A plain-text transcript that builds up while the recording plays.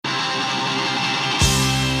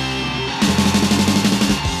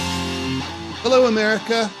Hello,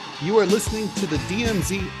 America. You are listening to the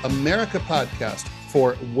DMZ America podcast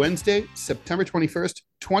for Wednesday, September 21st,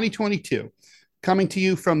 2022. Coming to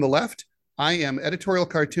you from the left, I am editorial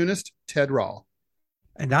cartoonist Ted Rall.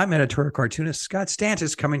 And I'm editorial cartoonist Scott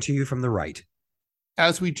Stantis, coming to you from the right.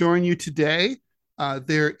 As we join you today,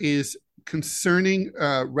 there is concerning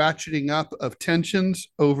ratcheting up of tensions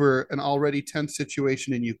over an already tense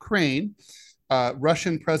situation in Ukraine.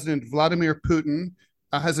 Russian President Vladimir Putin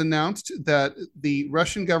has announced that the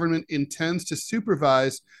Russian government intends to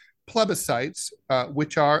supervise plebiscites,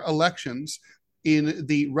 which are elections in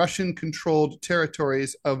the Russian-controlled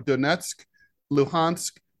territories of Donetsk,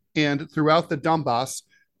 Luhansk, and throughout the Donbass,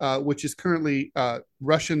 which is currently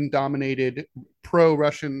Russian-dominated,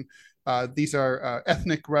 pro-Russian. These are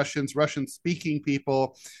ethnic Russians, Russian-speaking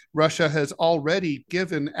people. Russia has already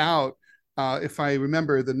given out, if I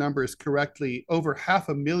remember the numbers correctly, over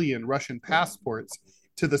 500,000 Russian passports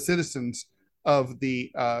to the citizens of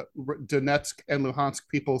the Donetsk and Luhansk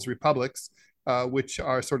People's Republics, which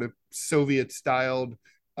are sort of Soviet-styled,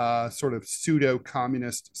 sort of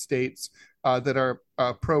pseudo-communist states that are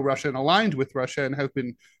pro-Russian, aligned with Russia, and have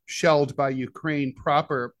been shelled by Ukraine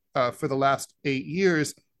proper for the last 8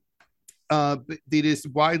 years. It is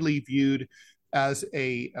widely viewed as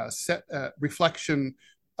a reflection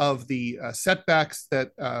of the setbacks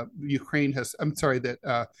that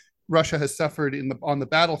Russia has suffered on the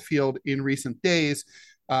battlefield in recent days.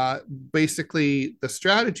 Basically, the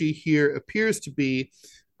strategy here appears to be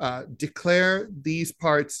declare these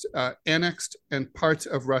parts annexed and parts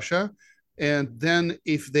of Russia, and then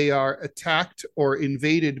if they are attacked or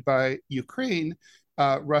invaded by Ukraine,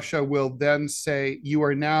 Russia will then say,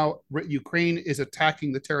 Ukraine is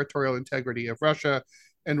attacking the territorial integrity of Russia,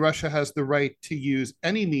 and Russia has the right to use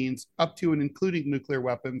any means, up to and including nuclear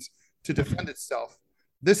weapons, to defend itself.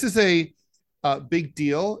 This is a big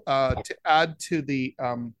deal. To add to the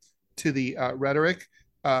rhetoric,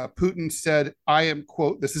 Putin said, "I am,"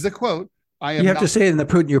 quote, this is a quote, "I am." You have to say it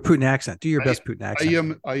in your Putin accent. Do your best Putin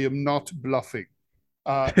accent. I am not bluffing.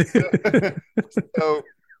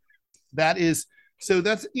 So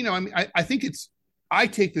that's, I think I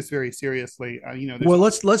take this very seriously. Well,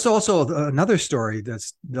 let's also, another story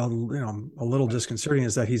that's a little disconcerting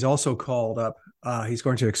is that he's also called up. He's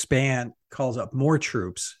going to calls up more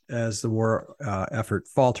troops as the war effort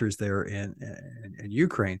falters there in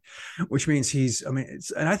Ukraine, which means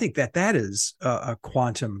and I think that is a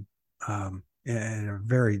quantum and a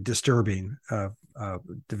very disturbing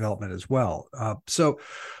development as well. So,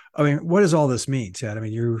 what does all this mean, Ted?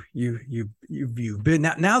 You've been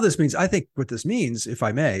now. This means, I think, what this means, if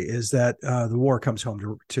I may, is that the war comes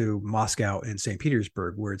home to Moscow and St.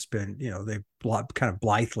 Petersburg, where it's been, they've kind of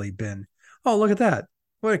blithely been, oh, look at that,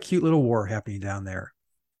 what a cute little war happening down there.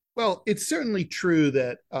 Well, it's certainly true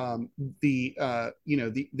that that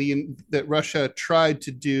Russia tried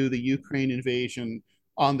to do the Ukraine invasion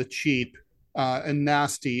on the cheap. And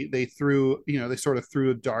nasty. They sort of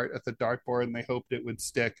threw a dart at the dartboard, and they hoped it would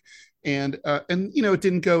stick, and it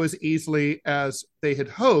didn't go as easily as they had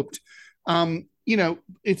hoped.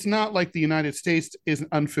 It's not like the United States is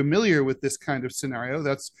unfamiliar with this kind of scenario.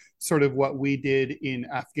 That's sort of what we did in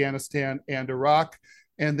Afghanistan and Iraq.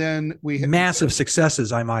 And then we had massive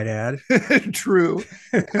successes, I might add. True.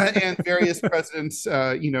 And various presidents,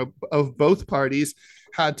 of both parties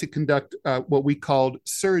had to conduct what we called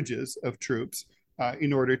surges of troops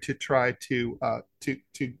in order to try to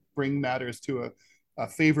bring matters to a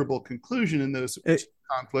favorable conclusion in those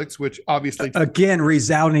conflicts, which obviously again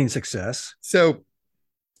resounding success. So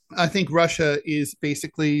I think Russia is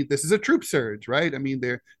basically, this is a troop surge, right? I mean,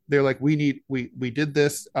 they're like, we did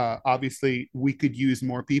this. Obviously, we could use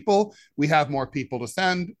more people. We have more people to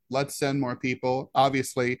send. Let's send more people.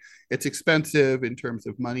 Obviously, it's expensive in terms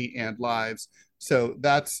of money and lives. So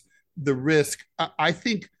that's the risk. I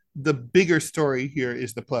think the bigger story here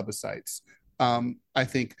is the plebiscites. I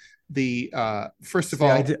think first of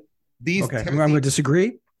all, these. Okay, I'm going to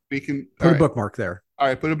disagree. We can put a bookmark there. All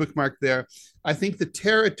right, put a bookmark there. I think the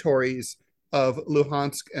territories of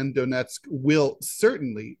Luhansk and Donetsk will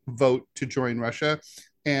certainly vote to join Russia.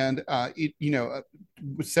 And,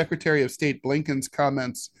 Secretary of State Blinken's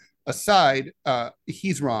comments aside,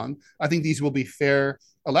 he's wrong. I think these will be fair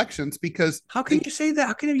elections because... How can you say that?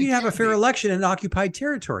 How can you have a fair election in occupied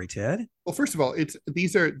territory, Ted? Well, first of all,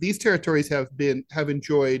 these territories have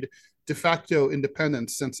enjoyed de facto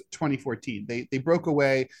independence since 2014. They broke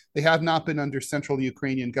away. They have not been under central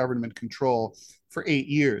Ukrainian government control for 8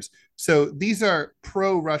 years. So these are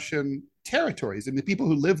pro-Russian territories, and the people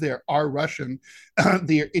who live there are Russian.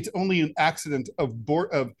 It's only an accident of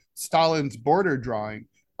Stalin's border drawing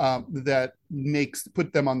that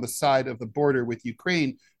put them on the side of the border with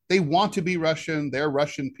Ukraine. They want to be Russian. They're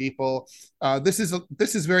Russian people. This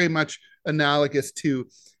is very much analogous to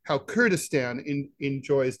how Kurdistan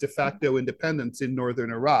enjoys de facto independence in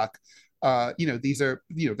northern Iraq. These are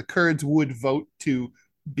the Kurds would vote to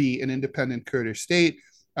be an independent Kurdish state.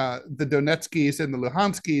 The Donetskis and the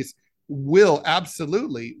Luhanskis will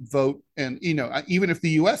absolutely vote, and even if the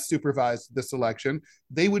U.S. supervised this election,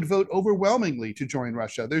 they would vote overwhelmingly to join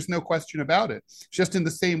Russia. There's no question about it. Just in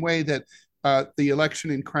the same way that the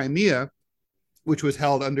election in Crimea, which was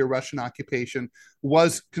held under Russian occupation,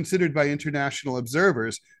 was considered by international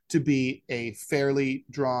observers to be a fairly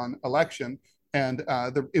drawn election, and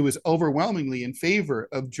it was overwhelmingly in favor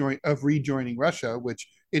of rejoining Russia, which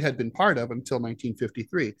it had been part of until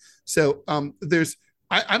 1953. So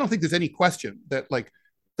I don't think there's any question that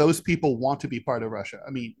those people want to be part of Russia. I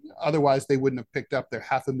mean, otherwise they wouldn't have picked up their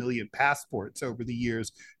 500,000 passports over the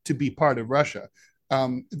years to be part of Russia.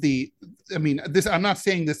 I'm not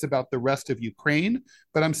saying this about the rest of Ukraine,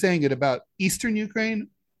 but I'm saying it about Eastern Ukraine.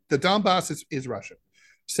 The Donbass is Russia,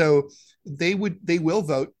 so they will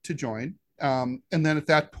vote to join, and then at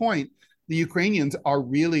that point, the Ukrainians are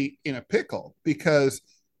really in a pickle because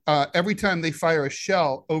every time they fire a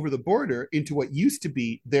shell over the border into what used to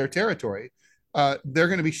be their territory, they're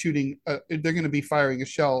going to be they're going to be firing a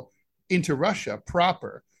shell into Russia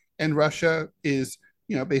proper, and Russia is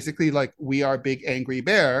basically like, we are big angry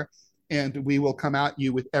bear and we will come at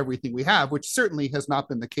you with everything we have, which certainly has not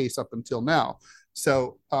been the case up until now.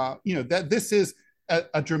 So, that this is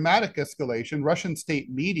a dramatic escalation. Russian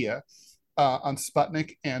state media on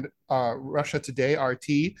Sputnik and Russia Today,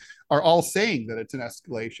 RT, are all saying that it's an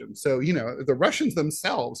escalation. So, the Russians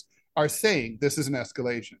themselves are saying this is an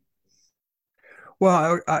escalation.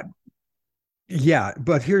 Well, yeah,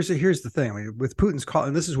 but here's the thing. I mean, with Putin's call,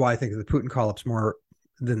 and this is why I think the Putin call-up's more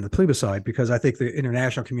than the plebiscite, because I think the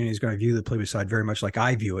international community is going to view the plebiscite very much like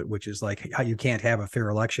I view it, which is like how you can't have a fair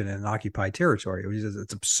election in an occupied territory.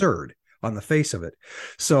 It's absurd on the face of it.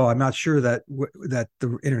 So I'm not sure that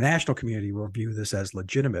the international community will view this as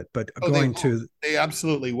legitimate. But they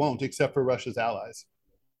absolutely won't, except for Russia's allies,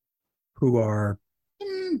 who are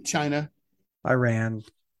China, Iran,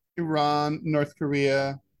 North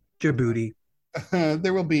Korea, Djibouti.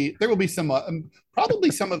 There will be some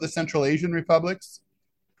probably some of the Central Asian republics.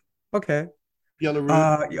 Okay.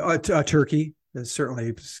 Belarus, Turkey is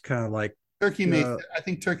certainly kind of like Turkey. I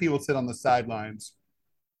think Turkey will sit on the sidelines.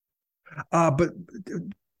 But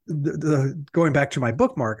going back to my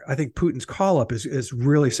bookmark, I think Putin's call-up is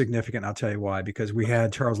really significant. I'll tell you why, because we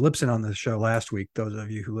had Charles Lipson on the show last week, those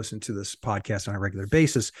of you who listen to this podcast on a regular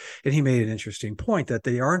basis, and he made an interesting point that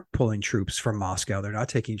they aren't pulling troops from Moscow. They're not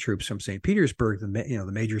taking troops from St. Petersburg,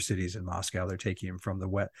 the major cities in Moscow. They're taking them from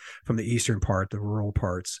the eastern part, the rural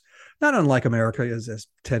parts, not unlike America, as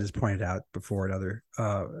Ted has pointed out before at other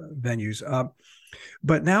venues.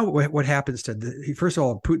 But now what happens to first of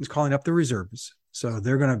all, Putin's calling up the reserves. So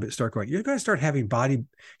they're going to start going, you're going to start having flag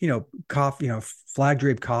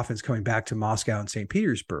draped coffins coming back to Moscow and St.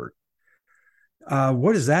 Petersburg.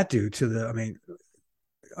 What does that do to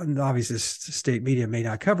obviously state media may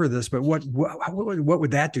not cover this, but what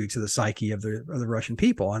would that do to the psyche of the Russian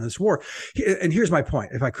people on this war? And here's my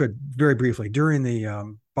point, if I could very briefly. During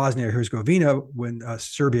the Bosnia-Herzegovina, when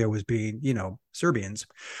Serbia was being, Serbians,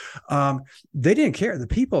 they didn't care. The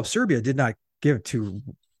people of Serbia did not give two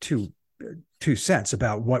cents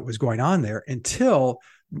about what was going on there until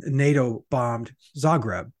NATO bombed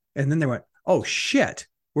Zagreb. And then they went, oh shit,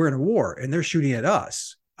 we're in a war and they're shooting at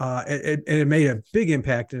us. And it made a big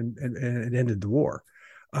impact and it ended the war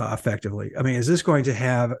effectively. I mean, is this going to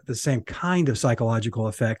have the same kind of psychological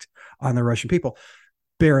effect on the Russian people?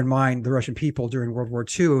 Bear in mind, the Russian people during World War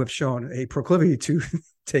II have shown a proclivity to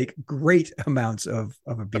take great amounts of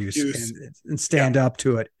abuse and stand up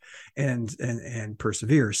to it and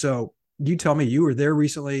persevere. So you tell me, you were there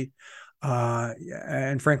recently,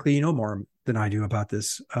 and frankly, you know more than I do about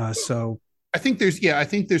this. So I think there's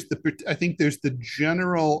the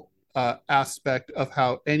general aspect of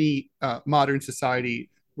how any modern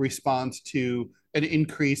society responds to an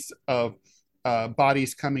increase of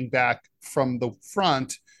bodies coming back from the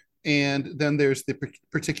front, and then there's the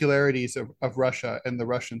particularities of Russia and the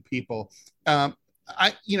Russian people.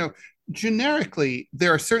 Generically,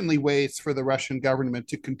 there are certainly ways for the Russian government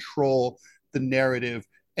to control the narrative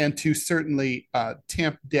and to certainly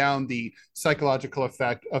tamp down the psychological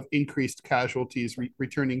effect of increased casualties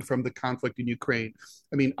returning from the conflict in Ukraine.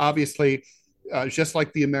 I mean, obviously, just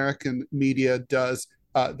like the American media does,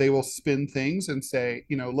 they will spin things and say,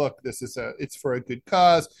 look, it's for a good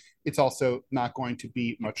cause. It's also not going to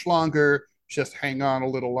be much longer. just hang on a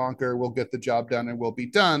little longer, we'll get the job done and we'll be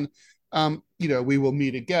done. We will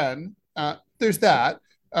meet again. There's that.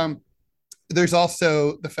 There's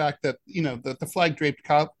also the fact that the flag draped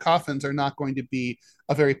coffins are not going to be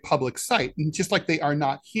a very public sight, and just like they are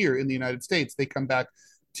not here in the United States, they come back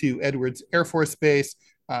to Edwards Air Force Base.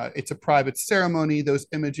 It's a private ceremony. Those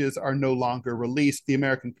images are no longer released. The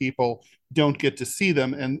American people don't get to see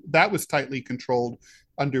them, and that was tightly controlled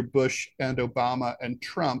under Bush and Obama and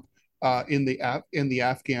Trump in the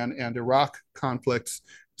Afghan and Iraq conflicts.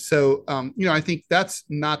 So I think that's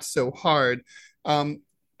not so hard.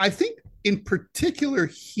 I think in particular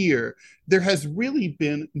here, there has really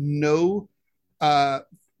been no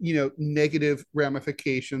negative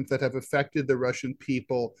ramifications that have affected the Russian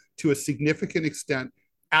people to a significant extent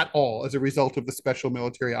at all as a result of the special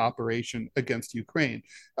military operation against Ukraine.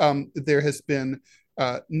 There has been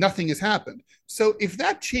nothing has happened. So if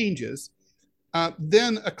that changes,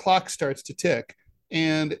 then a clock starts to tick.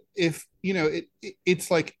 And if, it's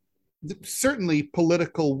like certainly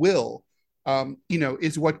political will,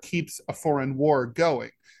 is what keeps a foreign war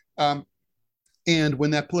going. And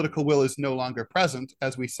when that political will is no longer present,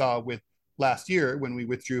 as we saw with last year when we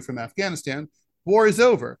withdrew from Afghanistan, war is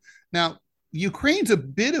over. Now, Ukraine's a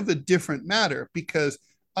bit of a different matter because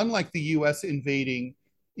unlike the US invading,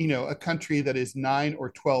 a country that is 9 or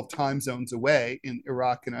 12 time zones away in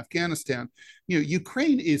Iraq and Afghanistan,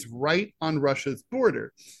 Ukraine is right on Russia's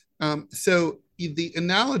border. So the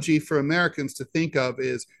analogy for Americans to think of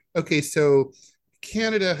is, okay, so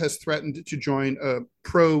Canada has threatened to join a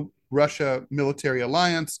pro-Russia military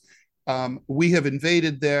alliance. We have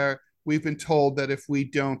invaded there. We've been told that if we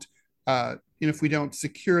don't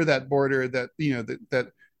secure that border, that that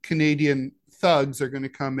Canadian thugs are going to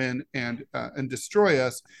come in and destroy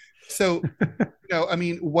us. So,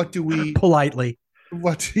 what do we politely?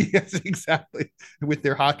 Yes, exactly, with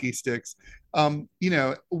their hockey sticks.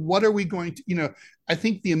 What are we going to? I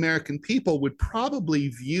think the American people would probably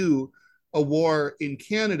view a war in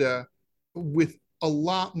Canada with a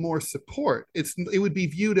lot more support. It would be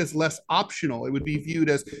viewed as less optional. It would be viewed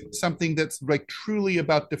as something that's like truly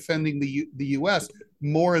about defending the U.S.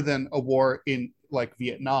 more than a war in like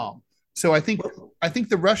Vietnam. So I think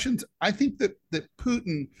the Russians. I think that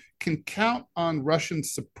Putin can count on Russian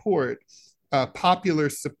support, popular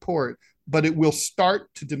support, but it will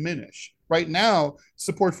start to diminish. Right now,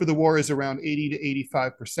 support for the war is around 80 to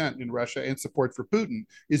 85% in Russia, and support for Putin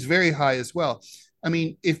is very high as well. I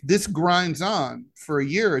mean, if this grinds on for a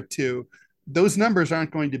year or two, those numbers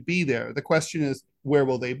aren't going to be there. The question is, where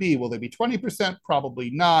will they be? Will they be 20%?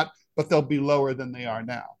 Probably not, but they'll be lower than they are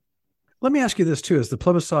now. Let me ask you this too: is the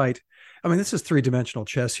plebiscite? I mean, this is three-dimensional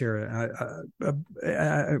chess here,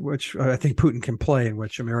 which I think Putin can play, in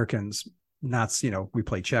which Americans not, we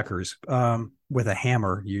play checkers with a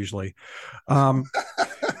hammer usually. But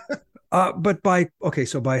by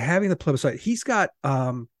having the plebiscite, he's got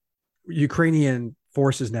Ukrainian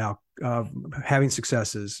forces now having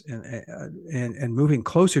successes and moving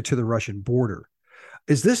closer to the Russian border.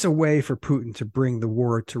 Is this a way for Putin to bring the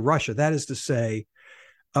war to Russia? That is to say,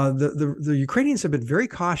 the Ukrainians have been very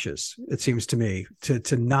cautious, it seems to me,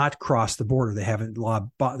 to not cross the border. They haven't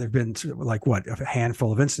there've been like a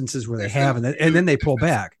handful of instances where they have, and then they pull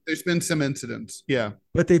back. There's been some incidents, yeah,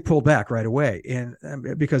 but they pulled back right away, and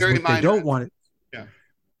because what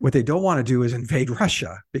they don't want to do is invade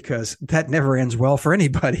Russia, because that never ends well for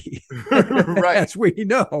anybody, right? As we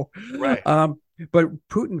know, right. But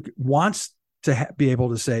Putin wants to be able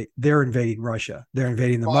to say they're invading Russia, they're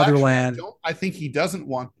invading the motherland. Actually, I think he doesn't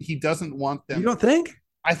want them. You don't think?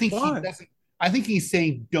 I think Why? He doesn't. I think he's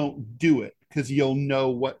saying don't do it because you'll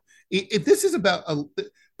know what. If this is about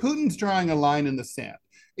Putin's drawing a line in the sand.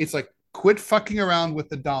 It's like, quit fucking around with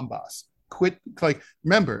the Donbass.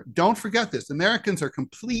 Remember, don't forget this. Americans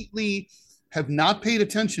have not paid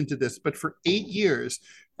attention to this, but for 8 years,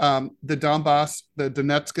 the Donbass, the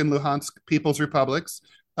Donetsk and Luhansk People's Republics,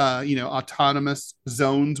 autonomous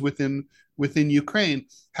zones within Ukraine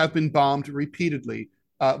have been bombed repeatedly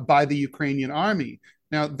by the Ukrainian army.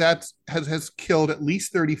 Now that has killed at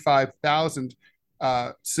least 35,000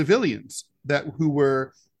 civilians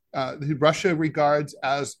who Russia regards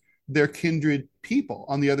as their kindred people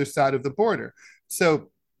on the other side of the border. So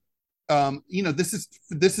this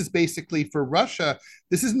is basically, for Russia,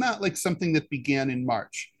 this is not like something that began in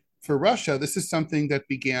March. For Russia, this is something that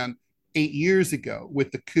began 8 years ago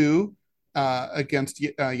with the coup against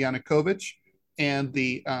Yanukovych and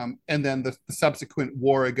then the subsequent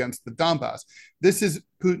war against the Donbass. This is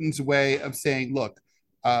Putin's way of saying, look,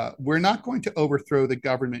 We're not going to overthrow the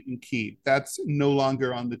government in Kyiv. That's no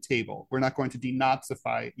longer on the table. We're not going to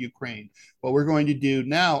denazify Ukraine. What we're going to do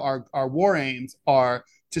now, our war aims are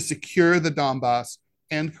to secure the Donbass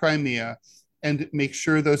and Crimea and make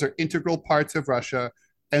sure those are integral parts of Russia,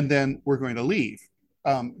 and then we're going to leave.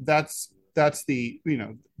 That's the,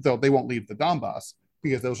 though they won't leave the Donbass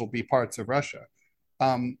because those will be parts of Russia.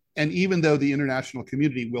 And even though the international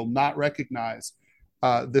community will not recognize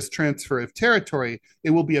this transfer of territory, it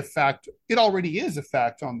will be a fact. It already is a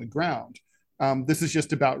fact on the ground. This is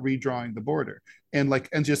just about redrawing the border and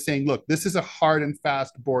just saying, look, this is a hard and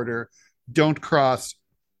fast border. Don't cross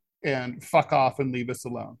and fuck off and leave us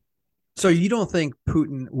alone. So you don't think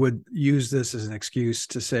Putin would use this as an excuse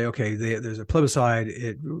to say, okay, there's a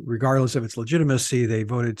plebiscite, regardless of its legitimacy, they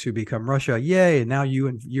voted to become Russia. Yay. And now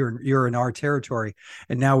you're in our territory.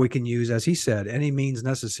 And now we can use, as he said, any means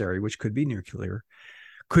necessary, which could be nuclear.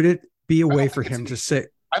 Could it be a way for him to say?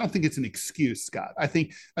 I don't think it's an excuse, Scott. I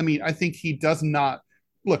think he does not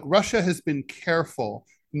look. Russia has been careful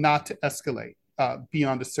not to escalate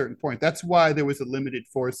beyond a certain point. That's why there was a limited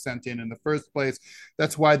force sent in the first place.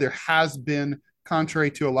 That's why there has been, contrary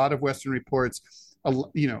to a lot of Western reports,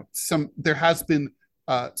 there has been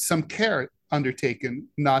some care undertaken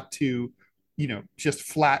not to, just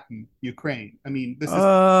flatten Ukraine. I mean, this is.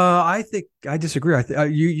 I think I disagree.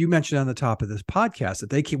 You mentioned on the top of this podcast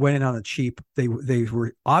that they went in on the cheap. They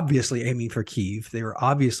were obviously aiming for Kyiv. They were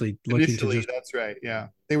obviously looking initially, to. That's right. Yeah,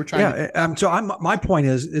 they were trying. Yeah. So my point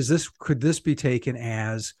is could this be taken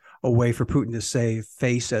as a way for Putin to save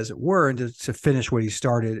face, as it were, and to finish what he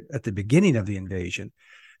started at the beginning of the invasion?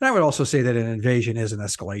 And I would also say that an invasion is an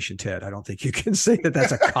escalation, Ted. I don't think you can say that that's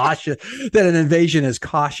that an invasion is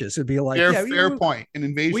cautious. It'd be like, fair point. An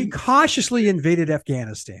invasion. We cautiously invaded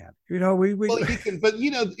Afghanistan. Well, but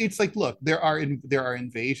it's like, look, there are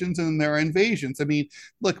invasions and there are invasions. I mean,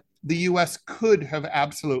 look, the U.S. could have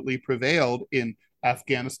absolutely prevailed in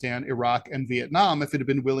Afghanistan, Iraq, and Vietnam if it had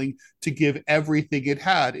been willing to give everything it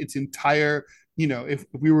had, its entire, if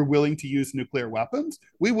we were willing to use nuclear weapons,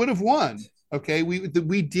 we would have won. Okay, we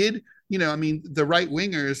did, the right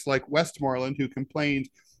wingers like Westmoreland, who complained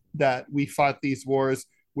that we fought these wars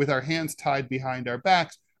with our hands tied behind our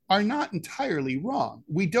backs, are not entirely wrong.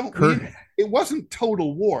 It wasn't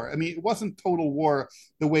total war. I mean, it wasn't total war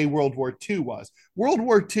the way World War II was. World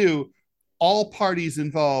War II, all parties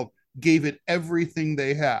involved gave it everything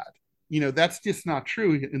they had. That's just not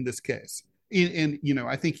true in this case. And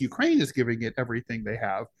I think Ukraine is giving it everything they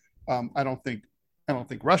have. I don't think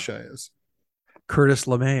Russia is. Curtis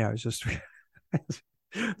LeMay, I was just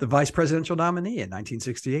the vice presidential nominee in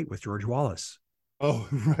 1968 with George Wallace. Oh,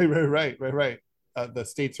 right. The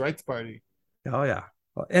States' Rights Party. Oh yeah.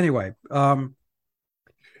 Well, anyway,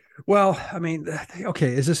 well, I mean,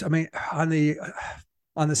 okay, is this? I mean, on the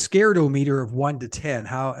scaredometer of 1 to 10,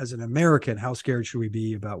 how, as an American, how scared should we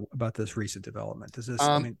be about this recent development? Does this?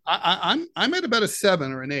 I'm at about a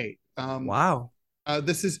 7 or an 8. Wow.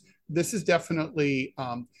 This is definitely.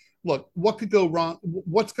 Look, what could go wrong?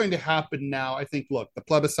 What's going to happen now? I think, look, the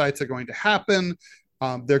plebiscites are going to happen.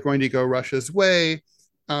 They're going to go Russia's way.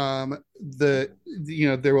 There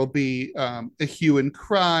will be a hue and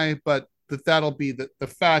cry, but that'll be the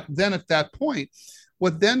fact. Then at that point,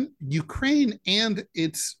 what then Ukraine and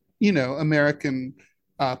its, American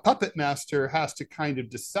puppet master has to kind of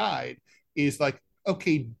decide is like,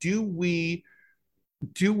 okay, do we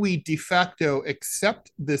de facto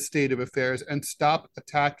accept this state of affairs and stop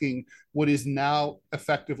attacking what is now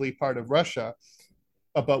effectively part of Russia,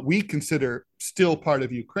 but we consider still part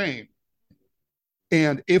of Ukraine?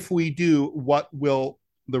 And if we do, what will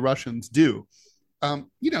the Russians do?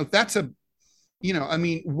 That's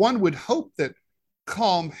one would hope that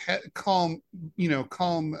calm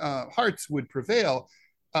hearts would prevail.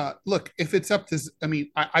 Look, if it's up to,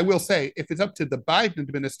 I will say, if it's up to the Biden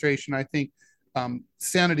administration, I think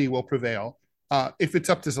sanity will prevail. If it's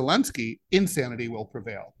up to Zelensky, insanity will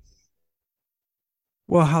prevail.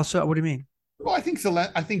 Well, how so? What do you mean? Well, I think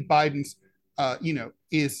Biden's,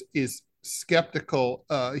 is skeptical.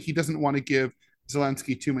 He doesn't want to give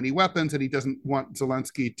Zelensky too many weapons, and he doesn't want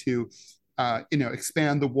Zelensky to,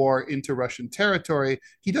 expand the war into Russian territory.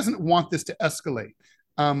 He doesn't want this to escalate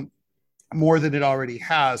more than it already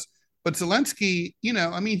has. But Zelensky,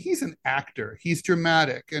 he's an actor. He's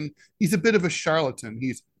dramatic, and he's a bit of a charlatan.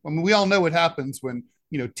 We all know what happens when,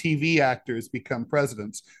 TV actors become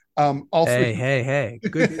presidents. Hey,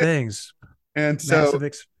 good things. And so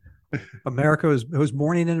America was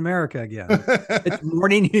morning in America again. It's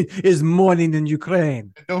morning in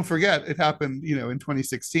Ukraine. Don't forget, it happened, in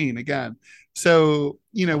 2016 again. So,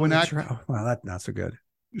 well, that's not so good.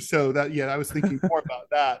 So that, yeah, I was thinking more about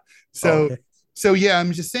that. Oh, So okay. so yeah,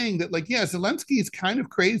 I'm just saying that, like, yeah, Zelensky is kind of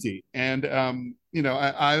crazy, and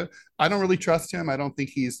I don't really trust him. I don't think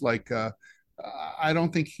he's like I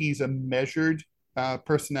don't think he's a measured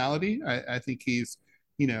personality. I think he's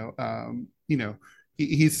you know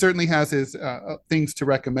he certainly has his things to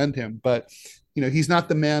recommend him, but he's not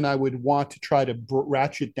the man I would want to try to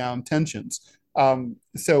ratchet down tensions.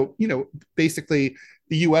 So basically,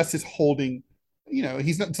 the U.S. is holding.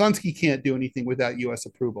 He's not Zelensky can't do anything without U.S.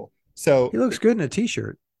 approval. So He looks good in a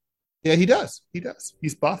t-shirt. yeah, he does. He does.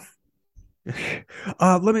 He's buff.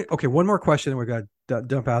 Okay, one more question and we're going to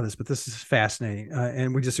dump out of this, but this is fascinating.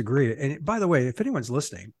 And we disagree. And by the way, if anyone's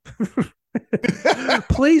listening,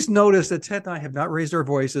 please notice that Ted and I have not raised our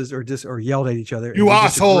voices or yelled at each other. You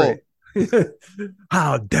asshole.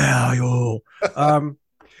 How dare you?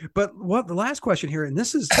 But what the last question here, and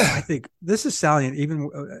this is, I think, this is salient. Even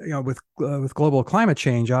with global climate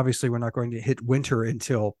change, obviously, we're not going to hit winter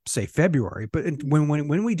until say February. But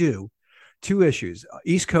when we do, two issues.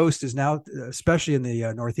 East Coast is now, especially in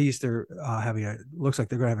the Northeast, they're looks like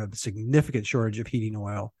they're going to have a significant shortage of heating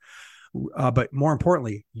oil. But more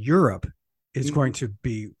importantly, Europe is going to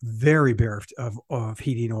be very bare of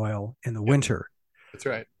heating oil in the winter. That's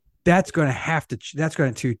right. That's going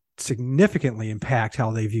to significantly impact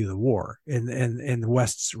how they view the war and the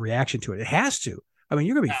West's reaction to it. It has to. I mean,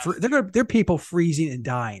 you're going to be there are people freezing and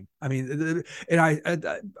dying. I mean, and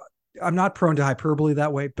I'm not prone to hyperbole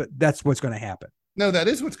that way, but that's what's going to happen. No, that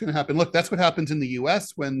is what's going to happen. Look, that's what happens in the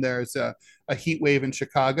U.S. when there's a heat wave in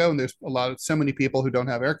Chicago, and there's so many people who don't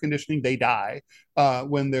have air conditioning, they die.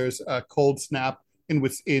 When there's a cold snap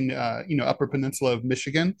in Upper Peninsula of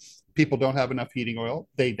Michigan, people don't have enough heating oil,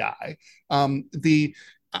 they die.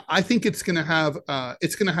 I think it's going to have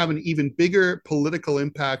an even bigger political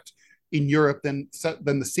impact in Europe than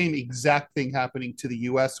the same exact thing happening to the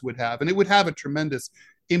U.S. would have, and it would have a tremendous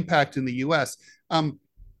impact in the U.S. And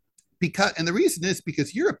the reason is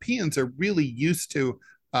because Europeans are really used to,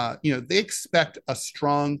 they expect a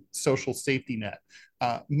strong social safety net.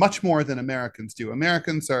 Much more than Americans do.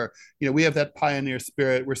 Americans are, we have that pioneer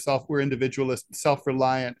spirit. We're individualist,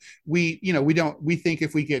 self-reliant. We think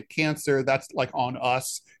if we get cancer, that's like on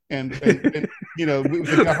us. And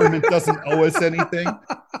the government doesn't owe us anything.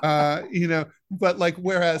 But like,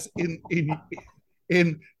 whereas in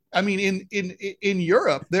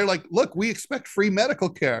Europe, they're like, look, we expect free medical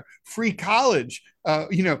care, free college.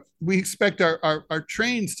 We expect our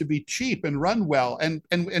trains to be cheap and run well, and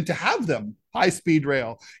to have them high speed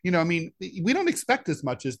rail. We don't expect as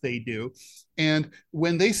much as they do. And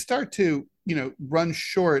when they start to, run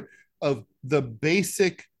short of the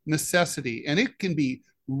basic necessity, and it can be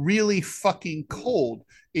really fucking cold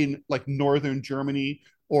in like northern Germany,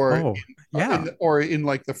 or in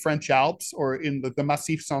like the French Alps, or in the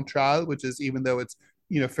Massif Central, which is, even though it's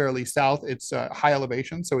fairly south, it's high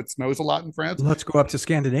elevation, so it snows a lot in France. Let's go up to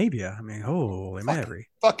Scandinavia. I mean, holy Mary.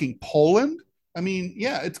 Fucking Poland. I mean,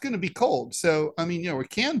 yeah, it's going to be cold. So I mean, it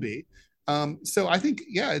can be. So I think,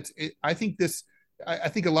 yeah, I think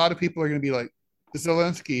a lot of people are going to be like,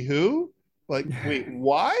 Zelensky, who? Like, wait,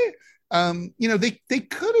 why? They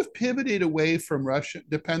could have pivoted away from Russian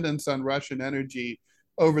dependence on Russian energy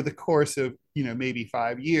over the course of maybe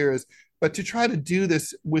 5 years, but to try to do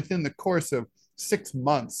this within the course of 6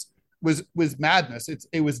 months was madness.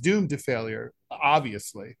 It was doomed to failure,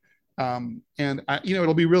 obviously. And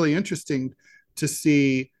it'll be really interesting to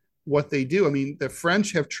see what they do. I mean, the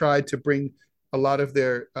French have tried to bring a lot of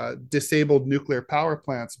their disabled nuclear power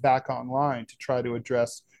plants back online to try to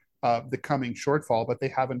address the coming shortfall, but they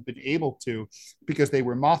haven't been able to, because they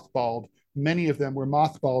were mothballed. Many of them were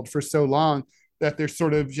mothballed for so long that they're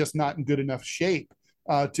sort of just not in good enough shape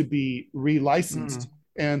to be relicensed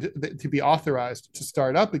and to be authorized to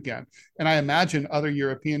start up again. And I imagine other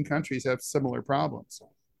European countries have similar problems.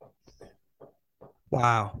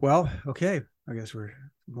 Wow. Well, okay. I guess we're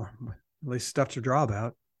at least stuff to draw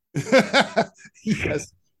about.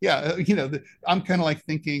 Yes. Yeah. I'm kind of like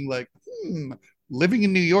thinking like, living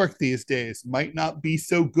in New York these days might not be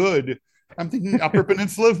so good. I'm thinking Upper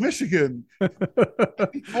Peninsula of Michigan.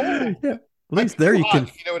 Yeah. At least there you can.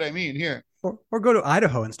 You know what I mean? Here. Or go to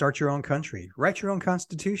Idaho and start your own country. Write your own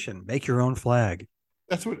constitution. Make your own flag.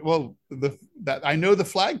 That's what. Well, that I know the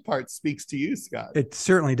flag part speaks to you, Scott. It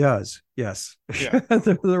certainly does. Yes. Yeah.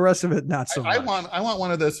 the rest of it, not so much. I want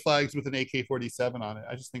one of those flags with an AK-47 on it.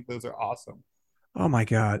 I just think those are awesome. Oh my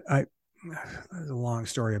God! There's a long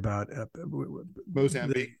story about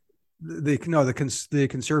Mozambique. The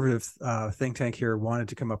conservative think tank here wanted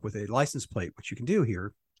to come up with a license plate, which you can do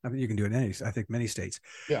here, I mean, you can do it in any, I think, many states.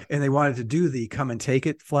 Yeah. And they wanted to do the come and take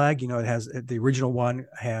it flag. You know, it has the original one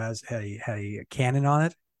has a cannon on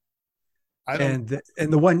it. And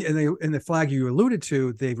the flag you alluded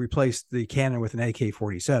to, they've replaced the cannon with an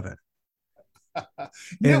AK-47.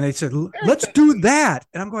 And they said, let's do that.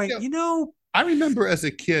 And I'm going, I remember as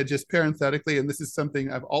a kid, just parenthetically, and this is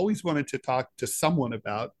something I've always wanted to talk to someone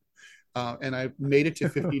about. And I've made it to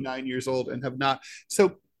 59 years old and have not.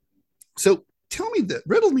 So tell me that,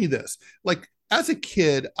 riddle me this. Like, as a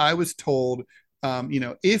kid, I was told,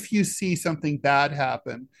 if you see something bad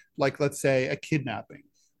happen, like let's say a kidnapping,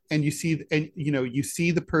 and you see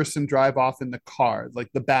the person drive off in the car, like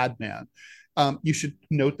the bad man, you should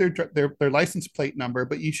note their license plate number,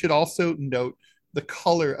 but you should also note the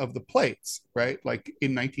color of the plates, right? Like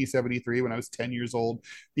in 1973, when I was 10 years old,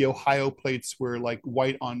 the Ohio plates were like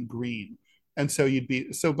white on green. And so if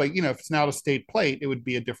it's now a state plate, it would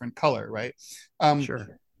be a different color, right?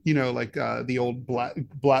 Sure. Like the old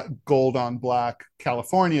black gold on black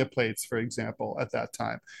California plates, for example, at that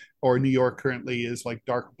time, or New York currently is like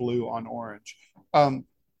dark blue on orange.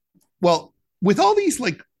 Well, with all these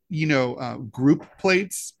group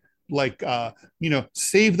plates, like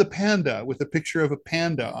save the panda with a picture of a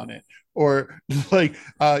panda on it, or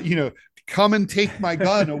come and take my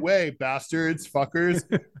gun away, bastards, fuckers,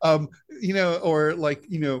 or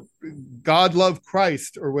God love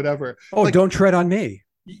Christ or whatever. Don't tread on me.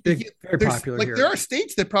 Very popular here. There are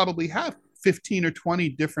states that probably have 15 or 20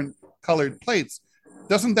 different colored plates.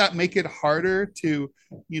 Doesn't that make it harder to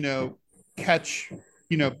catch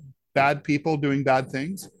bad people doing bad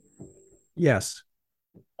things? Yes.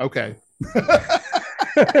 Okay.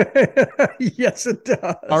 Yes, it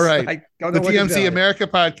does. All right. The DMZ America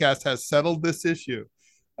podcast has settled this issue.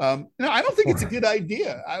 I don't think it's a good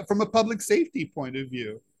idea from a public safety point of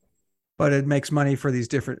view. But it makes money for these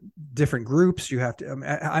different groups. You have to.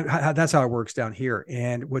 That's how it works down here.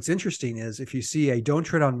 And what's interesting is if you see a "Don't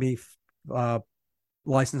Tread on Me"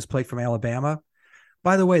 license plate from Alabama.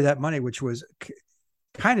 By the way, that money, which was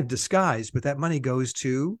kind of disguised, but that money goes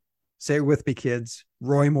to, say it with me, kids,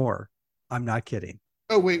 Roy Moore. I'm not kidding.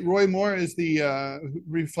 Oh, wait, Roy Moore is the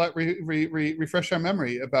refresh our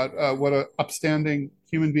memory about what an upstanding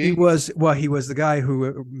human being. He was the guy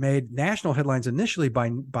who made national headlines initially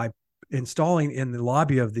by installing in the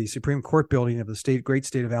lobby of the Supreme Court building of the great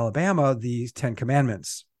state of Alabama, the 10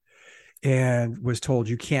 Commandments, and was told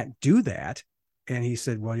you can't do that. And he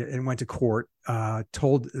said, well, and went to court,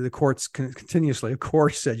 told the courts continuously, of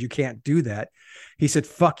course, said you can't do that. He said,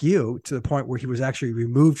 fuck you, to the point where he was actually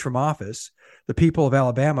removed from office. The people of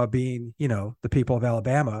Alabama, being, the people of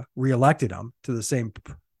Alabama, reelected him to the same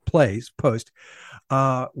post,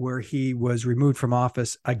 where he was removed from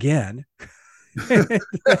office again. and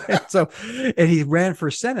he ran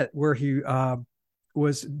for Senate, where he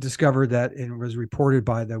was discovered that, and was reported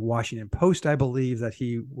by the Washington Post, I believe, that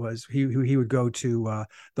he would go to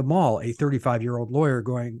the mall, a 35-year-old lawyer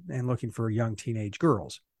going and looking for young teenage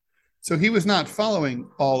girls. So he was not following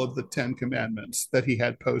all of the 10 commandments that he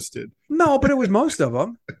had posted. No, but it was most of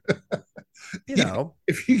them.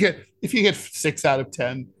 If you get 6 out of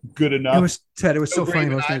 10, good enough. It was Ted. It was so funny.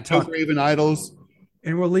 No graven idols.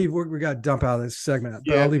 And we got to dump out of this segment,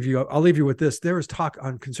 but I'll leave you with this. There was talk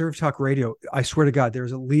on Conservative Talk Radio. I swear to God,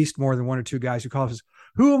 there's at least more than one or two guys who call us,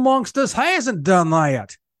 who amongst us hasn't done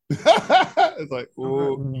that? It's like,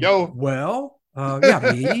 ooh, yo. Well,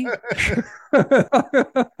 yeah, me.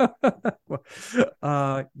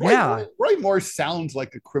 Yeah. Roy Moore sounds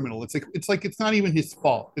like a criminal. It's like it's not even his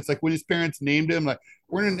fault. It's like when his parents named him, like,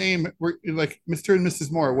 we're like Mr. and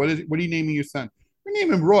Mrs. Moore. What are you naming your son? We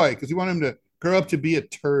name him Roy because we want him to grow up to be a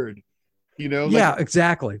turd, yeah,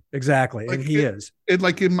 exactly. Like, and he is. It's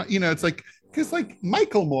like, because like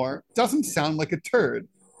Michael Moore doesn't sound like a turd,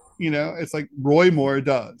 it's like Roy Moore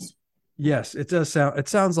does. Yes, it does sound. It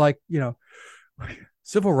sounds like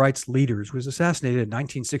civil rights leaders was assassinated in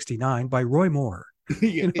 1969 by Roy Moore.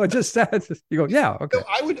 Just that you go, yeah, okay. So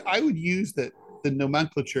I would use the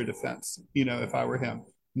nomenclature defense, if I were him.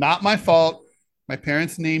 Not my fault. My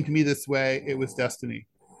parents named me this way. It was destiny.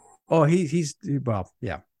 Oh, he's well,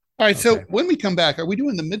 yeah. All right. Okay. So when we come back, are we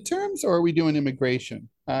doing the midterms or are we doing immigration?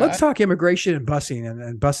 Let's talk immigration and busing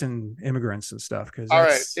and busing immigrants and stuff. Because all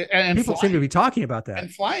right, and people seem to be talking about that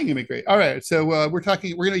and flying immigrant. All right. So we're going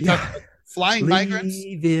to be talking about flying migrants.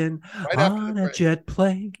 Leaving right on a jet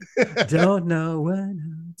plane. Don't know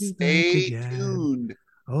when. Stay tuned.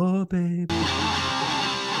 Oh, baby.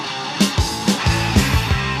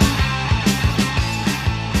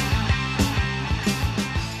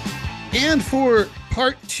 And for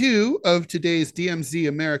part 2 of today's DMZ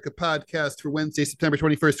America podcast for Wednesday, September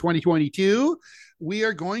 21st, 2022, we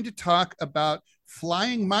are going to talk about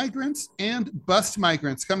flying migrants and bus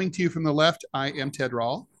migrants. Coming to you from the left, I am Ted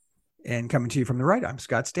Rall. And coming to you from the right, I'm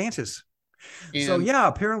Scott Stantis. So And yeah,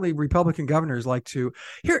 apparently Republican governors like to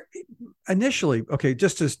here initially. Okay,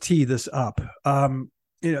 just to tee this up,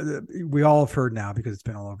 we all have heard now because it's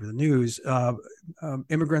been all over the news.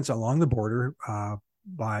 Immigrants along the border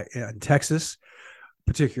in Texas,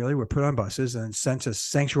 particularly, were put on buses and sent to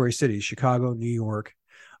sanctuary cities: Chicago, New York,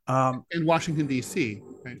 in Washington, D.C.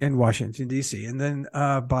 Right? In Washington, D.C., and then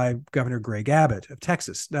by Governor Greg Abbott of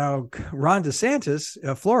Texas. Now, Ron DeSantis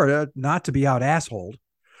of Florida, not to be out assholed,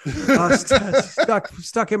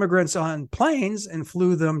 stuck immigrants on planes and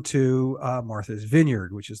flew them to Martha's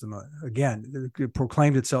Vineyard, which is again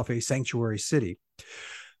proclaimed itself a sanctuary city.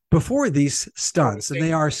 Before these stunts, and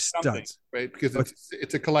they are stunts, right? Because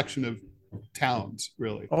it's a collection of towns,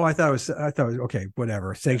 really. Oh, I thought it was okay,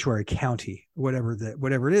 whatever, sanctuary county, whatever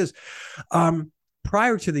it is.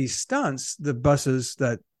 Prior to these stunts, the buses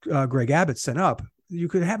that Greg Abbott sent up, you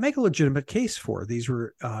could make a legitimate case for. These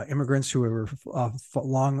were immigrants who were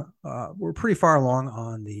pretty far along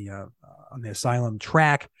on the asylum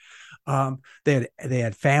track. They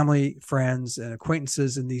had family, friends, and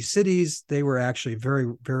acquaintances in these cities. They were actually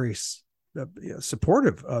very, very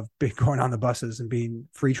supportive of going on the buses and being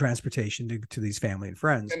free transportation to these family and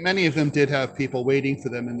friends. And many of them did have people waiting for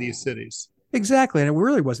them in these cities. Exactly, and it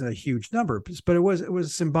really wasn't a huge number, but it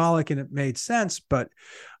was symbolic and it made sense. But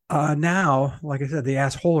now, like I said, the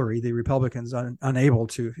assholery, the Republicans unable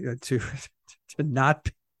to not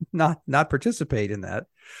participate in that,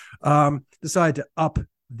 decide to up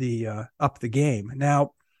the game.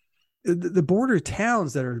 Now, the border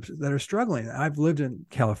towns that are struggling. I've lived in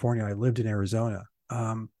California. I lived in Arizona.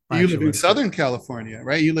 You live in Southern California,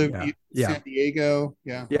 right? You live in San Diego.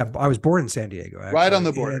 Yeah. I was born in San Diego, actually. Right on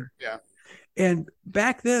the border. And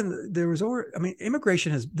back then there was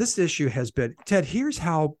immigration this issue has been, Ted, here's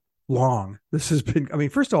how long this has been. I mean,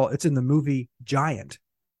 first of all, it's in the movie Giant,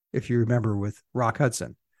 if you remember, with Rock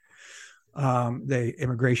Hudson. The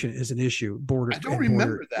immigration is an issue. I don't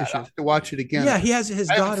remember that. I have to watch it again. Yeah, he has his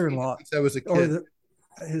daughter-in-law. Since I was a kid.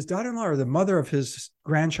 His daughter-in-law or the mother of his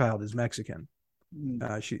grandchild is Mexican.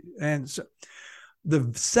 So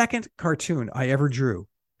the second cartoon I ever drew,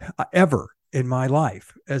 ever in my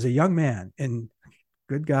life as a young man, and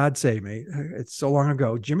good God save me, it's so long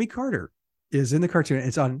ago. Jimmy Carter is in the cartoon.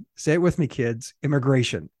 It's on. Say it with me, kids.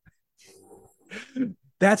 Immigration.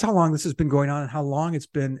 That's how long this has been going on and how long it's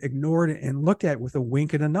been ignored and looked at with a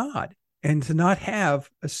wink and a nod, and to not have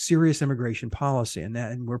a serious immigration policy.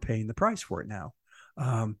 And we're paying the price for it now.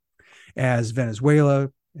 As Venezuela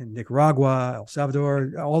and Nicaragua, El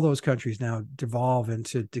Salvador, all those countries now devolve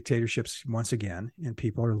into dictatorships once again, and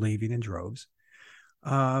people are leaving in droves.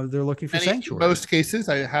 They're looking for sanctuary. In most cases,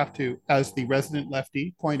 I have to, as the resident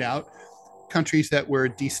lefty, point out countries that were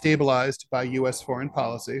destabilized by U.S. foreign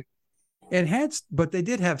policy. But they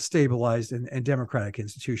did have stabilized and democratic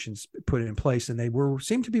institutions put in place, and they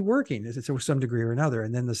seemed to be working to some degree or another.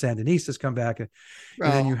 And then the Sandinistas come back, and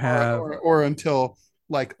then you have or until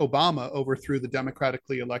like Obama overthrew the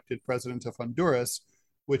democratically elected president of Honduras,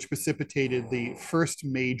 which precipitated the first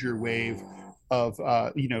major wave of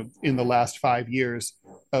in the last 5 years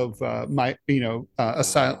of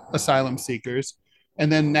asylum seekers. And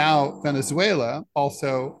then now Venezuela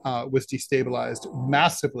also was destabilized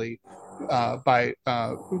massively by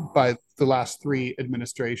the last 3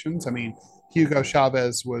 administrations. I mean, Hugo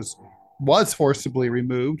Chavez was forcibly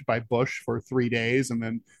removed by Bush for 3 days and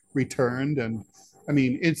then returned. And I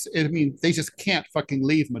mean, they just can't fucking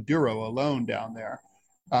leave Maduro alone down there.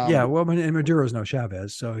 And Maduro's no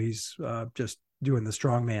Chavez, so he's just doing the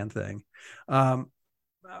strongman thing.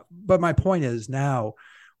 But my point is, now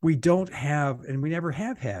we don't have, and we never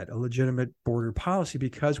have had, a legitimate border policy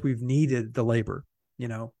because we've needed the labor.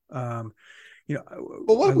 Well,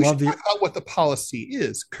 we should talk about what the policy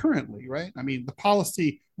is currently, right? I mean, the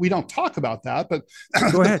policy, we don't talk about that, but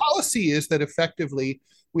the policy is that effectively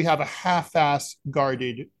we have a half-ass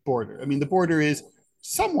guarded border. I mean, the border is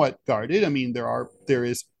somewhat guarded. I mean, there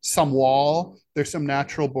is some wall, there's some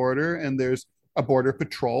natural border, and there's a border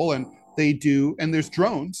patrol, and there's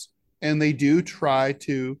drones, and they do try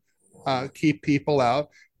to keep people out,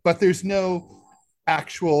 but there's no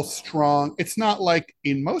actual strong. It's not like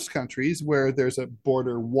in most countries where there's a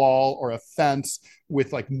border wall or a fence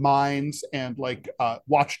with like mines and like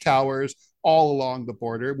watchtowers all along the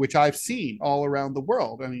border, which I've seen all around the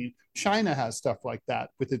world. I mean, China has stuff like that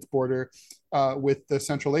with its border with the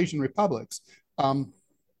Central Asian republics, and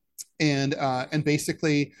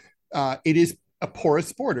basically it is a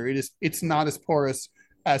porous border. It's not as porous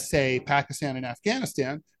as, say, Pakistan and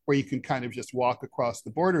Afghanistan, where you can kind of just walk across the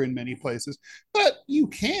border in many places, but you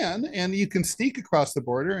can, and you can sneak across the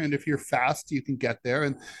border. And if you're fast, you can get there.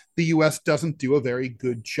 And the US doesn't do a very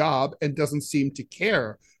good job and doesn't seem to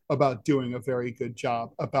care about doing a very good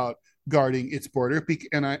job about guarding its border.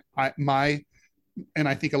 And I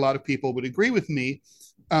think a lot of people would agree with me,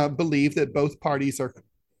 believe that both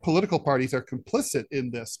political parties are complicit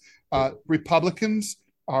in this. Republicans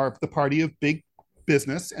are the party of big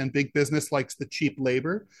business, and big business likes the cheap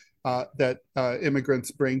labor that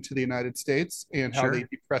immigrants bring to the United States and how they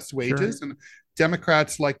depress wages. Sure. And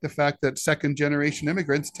Democrats like the fact that second generation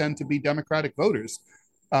immigrants tend to be Democratic voters.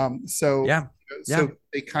 So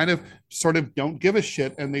they kind of sort of don't give a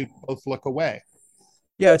shit, and they both look away.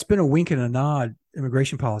 Yeah, it's been a wink and a nod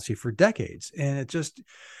immigration policy for decades. And it just,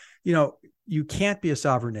 you can't be a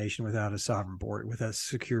sovereign nation without a sovereign border, with a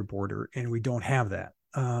secure border. And we don't have that.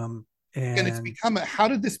 And it's become how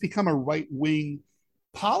did this become a right-wing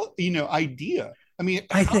idea? I mean,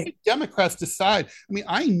 how did Democrats decide? I mean,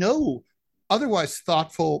 I know otherwise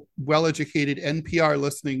thoughtful, well-educated, NPR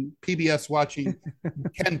listening, PBS watching,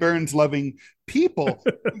 Ken Burns loving people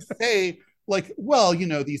who say, like, well,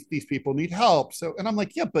 these people need help. So, and I'm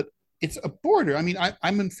like, yeah, but it's a border. I mean,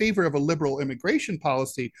 I'm in favor of a liberal immigration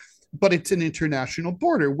policy, but it's an international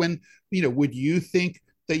border. When, would you think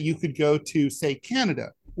that you could go to, say,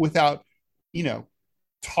 Canada without,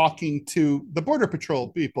 talking to the Border Patrol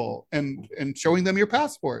people and showing them your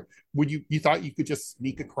passport? Would you thought you could just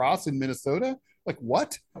sneak across in Minnesota? Like,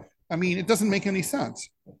 what? I mean, it doesn't make any sense.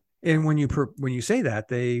 And when you say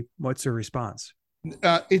that, what's their response?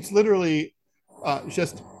 It's literally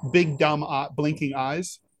just big, dumb, blinking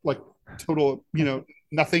eyes, like total,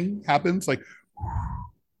 nothing happens. Like,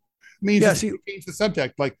 means change the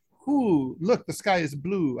subject. Like, ooh, look, the sky is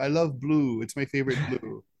blue. I love blue. It's my favorite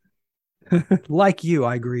blue. Like you,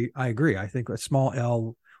 I agree. I think a small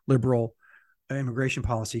L liberal immigration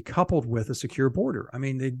policy coupled with a secure border. I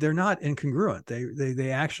mean, they're not incongruent.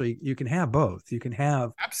 They actually, you can have both. You can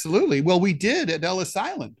have. Absolutely. Well, we did at Ellis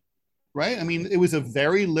Island, right? I mean, it was a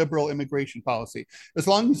very liberal immigration policy. As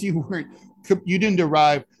long as you didn't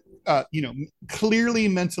arrive, clearly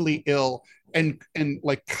mentally ill and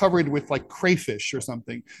like covered with like crayfish or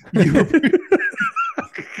something, you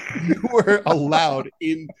were allowed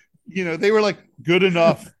in. They were like, good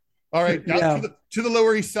enough. All right, down to the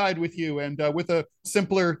Lower East Side with you, and with a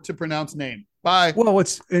simpler to pronounce name. Bye. Well,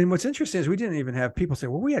 what's interesting is we didn't even have people say,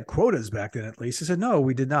 well, we had quotas back then, at least. I said, no,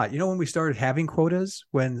 we did not. When we started having quotas,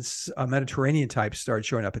 when Mediterranean types started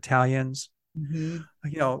showing up, Italians,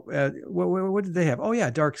 what did they have? Oh, yeah,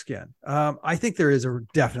 dark skin. I think there is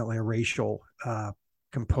definitely a racial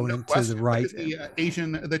component to the right.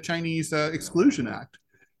 The Chinese Exclusion Act,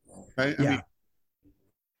 right? I mean,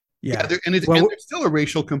 and there's still a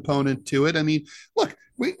racial component to it. I mean, look,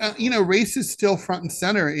 race is still front and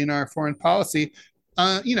center in our foreign policy.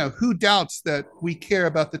 Who doubts that we care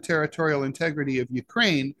about the territorial integrity of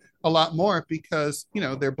Ukraine a lot more because,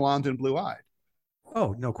 they're blonde and blue-eyed.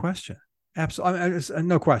 Oh, no question. Absolutely.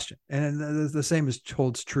 No question. And the same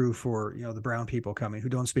holds true for, the brown people coming who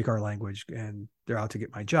don't speak our language and they're out to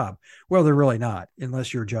get my job. Well, they're really not,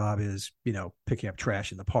 unless your job is, picking up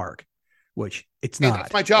trash in the park. Which it's not.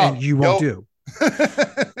 That's my job. And you won't do.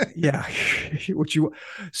 Yeah.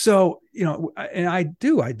 So, and I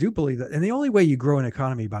do believe that. And the only way you grow an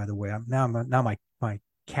economy, by the way, now my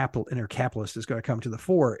inner capitalist is going to come to the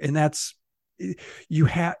fore. And that's, you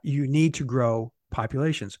need to grow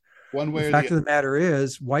populations. One way. The fact of the matter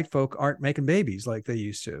is white folk aren't making babies like they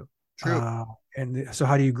used to. True. And so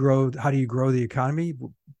how do you grow the economy?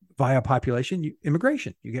 Via population,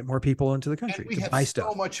 immigration. You get more people into the country to buy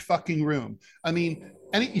stuff. So much fucking room. I mean,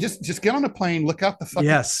 you just get on a plane, look out the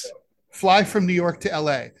fucking fly from New York to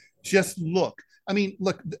LA. Just look. I mean,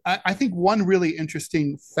 look. I think one really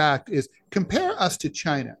interesting fact is compare us to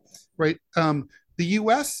China, right? The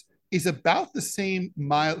U.S. is about the same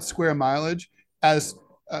square mileage as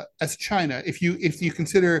China. If you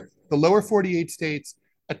consider the lower 48 states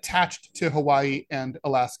attached to Hawaii and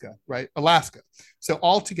Alaska, right? Alaska. So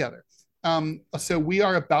all together. So we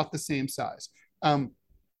are about the same size.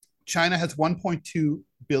 China has 1.2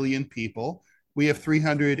 billion people. We have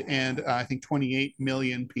 28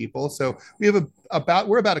 million people. So we have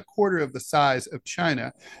we're about a quarter of the size of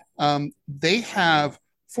China. They have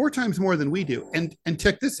 4 times more than we do. And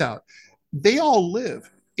check this out. They all live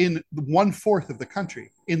in 1/4 of the country,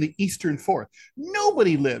 in the eastern fourth.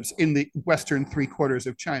 Nobody lives in the western 3/4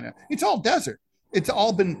 of China. It's all desert.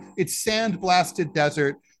 It's sand-blasted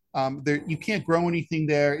desert. You can't grow anything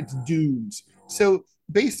there. It's dunes. So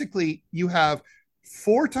basically, you have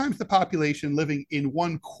 4 times the population living in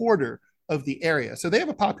 1/4 of the area. So they have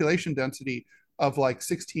a population density of like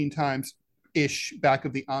 16 times ish back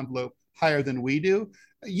of the envelope higher than we do.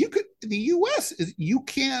 You could, the US is, you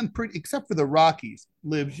can pretty, except for the Rockies,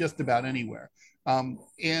 live just about anywhere.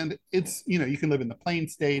 And it's, you know, you can live in the plain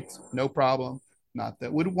states, no problem. Not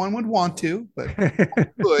that one would want to, but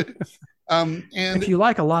could. And if you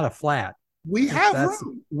like a lot of flat, we have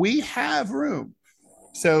room. We have room.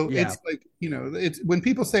 So yeah. it's like, you know, it's when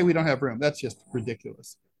people say we don't have room, that's just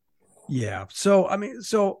ridiculous. Yeah. So, I mean,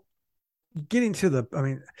 so getting to the, I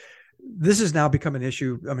mean, this has now become an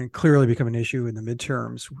issue. I mean, clearly become an issue in the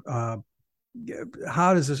midterms.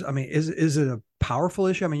 How does this, I mean, is it a powerful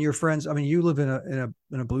issue? I mean, your friends, I mean, you live in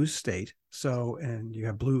a blue state. So, and you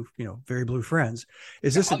have blue, you know, very blue friends.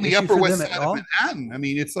 Is this an issue for them at all? Manhattan. I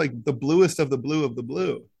mean, it's like the bluest of the blue of the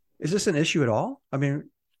blue. Is this an issue at all? I mean,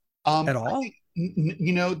 at all?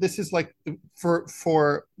 You know, this is like for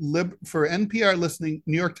NPR listening,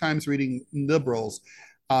 New York Times reading liberals,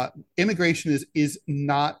 immigration is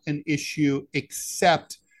not an issue,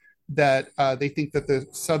 except that they think that the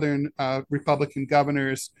Southern Republican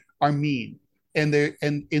governors are mean, and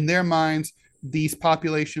in their minds, these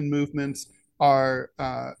population movements are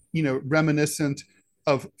you know, reminiscent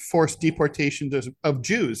of forced deportations of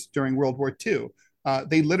Jews during World War II.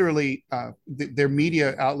 They literally, their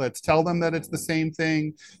media outlets tell them that it's the same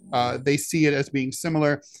thing. They see it as being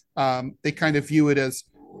similar. They kind of view it as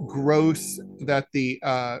gross that the,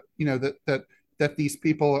 you know, that these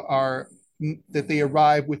people are, that they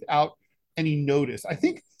arrive without any notice. I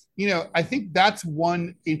think, you know, I think that's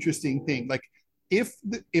one interesting thing. Like if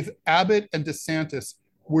Abbott and DeSantis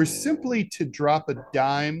were simply to drop a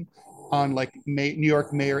dime on like New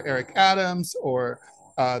York Mayor Eric Adams or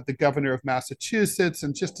the governor of Massachusetts,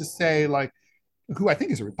 and just to say, like, who I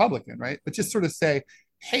think is a Republican, right? But just sort of say,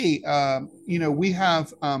 hey, you know, we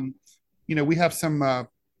have some, you know, we have some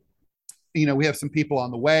people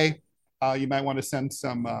on the way. You might want to send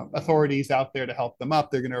some authorities out there to help them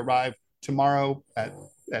up. They're going to arrive tomorrow at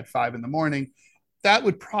 5 a.m. That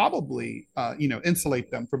would probably, you know,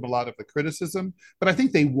 insulate them from a lot of the criticism. But I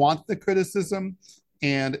think they want the criticism,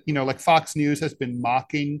 and you know, like Fox News has been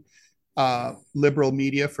mocking liberal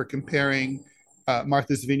media for comparing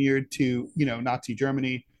Martha's Vineyard to, you know, Nazi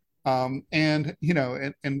Germany, and you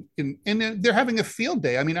know, and they're having a field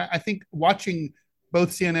day. I mean, I think watching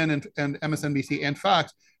both CNN and MSNBC and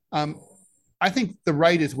Fox, I think the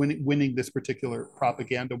right is winning this particular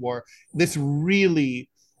propaganda war. This really,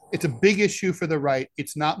 it's a big issue for the right.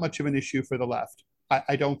 It's not much of an issue for the left.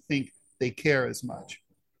 I don't think they care as much.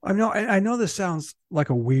 I know this sounds like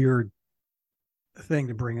a weird thing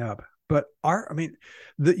to bring up, but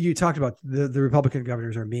you talked about the Republican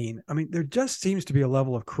governors are mean. I mean, there just seems to be a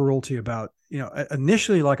level of cruelty about, you know,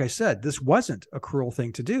 initially, like I said, this wasn't a cruel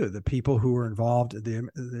thing to do. The people who were involved,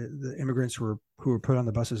 the immigrants who were put on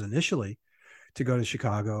the buses initially to go to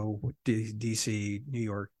Chicago, DC, New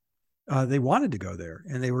York, they wanted to go there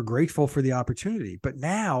and they were grateful for the opportunity. But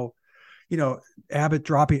now, you know, Abbott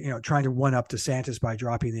dropping, you know, trying to one up DeSantis by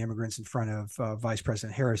dropping the immigrants in front of Vice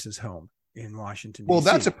President Harris's home in Washington, well, D.C.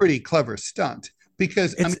 That's a pretty clever stunt,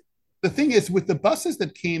 because I mean, the thing is, with the buses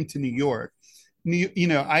that came to New York, you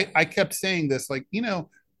know, I kept saying this, like, you know,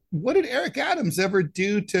 what did Eric Adams ever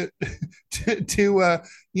do to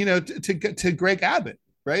you know, to Greg Abbott,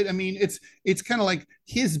 right? I mean, it's kind of like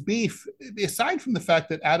his beef, aside from the fact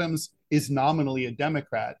that Adams is nominally a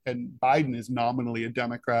Democrat and Biden is nominally a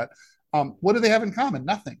Democrat. What do they have in common?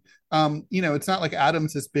 Nothing. You know, it's not like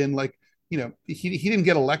Adams has been like, you know, he didn't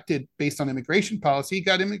get elected based on immigration policy. He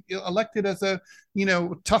got elected as a, you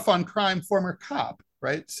know, tough on crime former cop,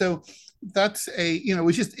 right? So that's a, you know,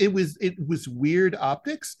 it was weird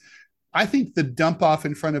optics. I think the dump off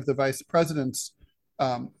in front of the vice president's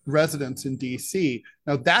residence in DC,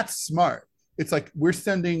 now that's smart. It's like, we're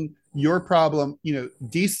sending your problem, you know,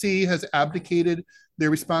 DC has abdicated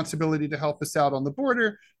their responsibility to help us out on the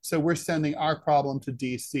border, so we're sending our problem to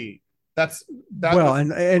DC.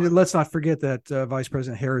 And let's not forget that Vice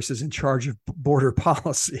President Harris is in charge of border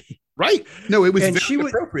policy. Right. No, it was very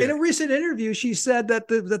appropriate. In a recent interview, she said that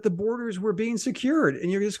the borders were being secured,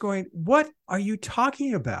 and you're just going, what are you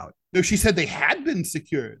talking about? No, she said they had been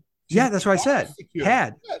secured. Yeah, that's what I said.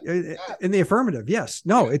 Had in the affirmative. Yes.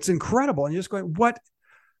 No, it's incredible. And you're just going, what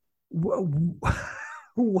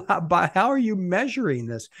how are you measuring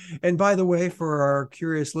this? And by the way, for our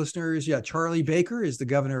curious listeners, yeah, Charlie Baker is the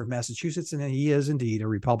governor of Massachusetts, and he is indeed a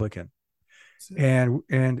Republican. And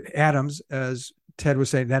Adams, as Ted was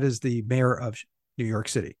saying, that is the mayor of New York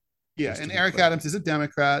City. Yeah, and Eric Adams is a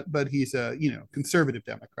Democrat, but he's a, you know, conservative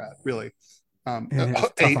Democrat, really. And it's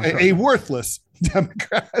tough on a worthless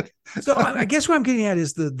Democrat. So I guess what I'm getting at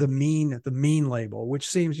is the mean label, which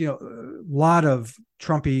seems, a lot of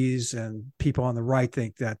Trumpies and people on the right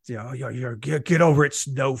think that, you're get over it,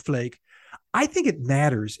 snowflake. I think it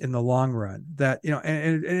matters in the long run that,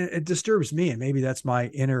 and it disturbs me, and maybe that's my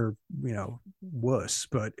inner, wuss,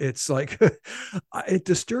 but it's like, it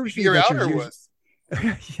disturbs me. Your outer wuss.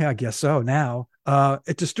 Yeah, I guess so. Now,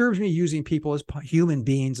 it disturbs me using people as human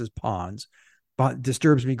beings as pawns. But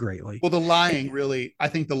disturbs me greatly. Well, the lying really, I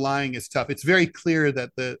think the lying is tough. It's very clear that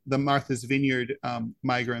the Martha's Vineyard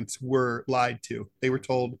migrants were lied to. They were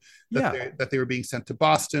told that they were being sent to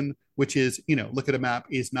Boston, which is, look at a map,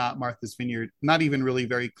 is not Martha's Vineyard, not even really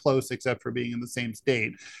very close, except for being in the same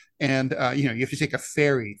state. And, you have to take a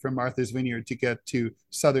ferry from Martha's Vineyard to get to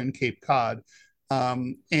southern Cape Cod.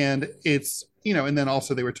 And it's, and then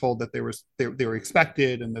also they were told that they were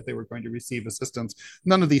expected and that they were going to receive assistance.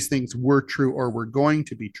 None of these things were true or were going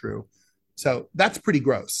to be true. So that's pretty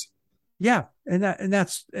gross. Yeah. And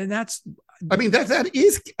that's, I mean,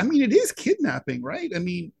 it is kidnapping, right? I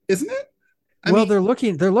mean, isn't it? They're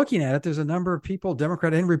looking at it. There's a number of people,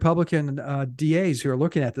 Democrat and Republican DAs, who are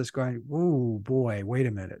looking at this going, oh boy, wait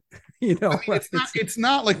a minute. It's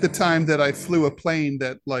not like the time that I flew a plane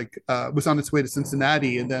that was on its way to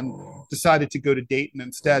Cincinnati and then decided to go to Dayton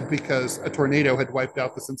instead because a tornado had wiped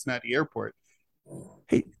out the Cincinnati airport.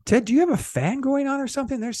 Hey, Ted, do you have a fan going on or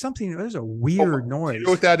something? There's a weird noise. You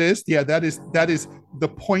know what that is? Yeah, that is the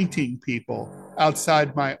pointing people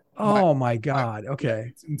outside my. Oh my God. Okay.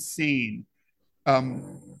 It's insane.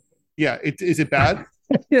 Yeah, is it bad?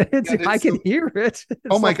 I can hear it.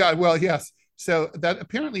 Oh my God. Well, yes. So that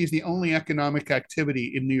apparently is the only economic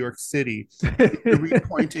activity in New York City, the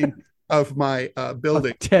repointing of my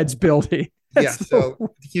building. Ted's building. Yeah.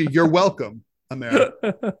 So you're welcome,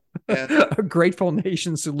 America. And, a grateful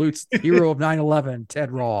nation salutes the hero of 9/11,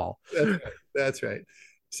 Ted Rall. That's right.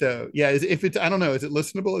 So yeah, I don't know, is it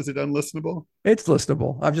listenable? Is it unlistenable? It's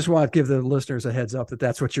listenable. I just want to give the listeners a heads up that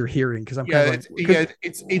that's what you're hearing, because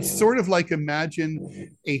it's sort of like,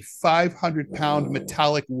 imagine a 500-pound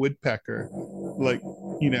metallic woodpecker,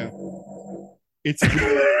 it's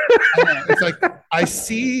like I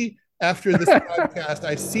see after this podcast,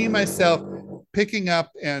 I see myself picking up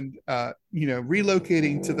and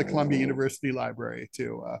relocating to the Columbia University Library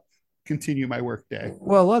to continue my work day.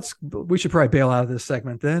 Well, we should probably bail out of this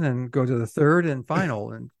segment then and go to the third and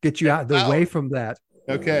final and get you out the way from that.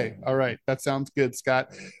 Okay. All right. That sounds good, Scott.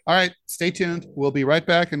 All right. Stay tuned. We'll be right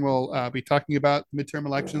back, and we'll be talking about midterm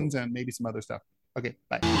elections and maybe some other stuff. Okay.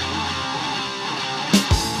 Bye.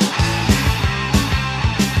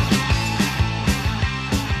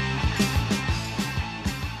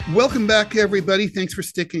 Welcome back, everybody. Thanks for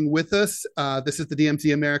sticking with us. This is the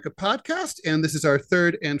DMZ America podcast, and this is our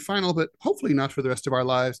third and final, but hopefully not for the rest of our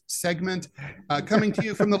lives, segment. Coming to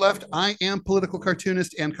you from the left, I am political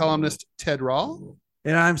cartoonist and columnist Ted Rall.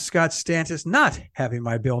 And I'm Scott Stantis, not having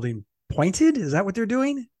my building pointed. Is that what they're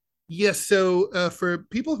doing? Yes. So for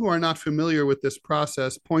people who are not familiar with this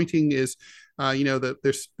process, pointing is,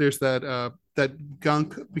 that there's that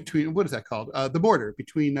gunk between, what is that called? The border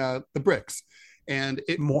between the bricks. And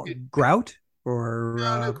grout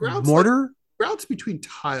or mortar? Grout's between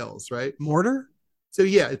tiles, right? Mortar? So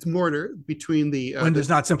yeah, it's mortar between the... One does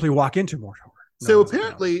not simply walk into mortar. So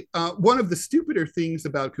apparently, one of the stupider things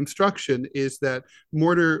about construction is that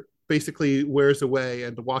mortar basically wears away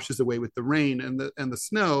and washes away with the rain and the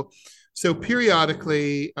snow. So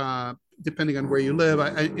periodically, depending on where you live,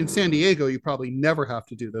 in San Diego, you probably never have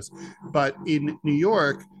to do this. But in New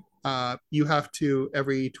York, you have to,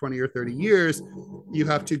 every 20 or 30 years, you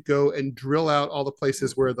have to go and drill out all the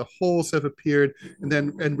places where the holes have appeared and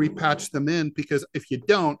repatch them in, because if you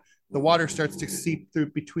don't, the water starts to seep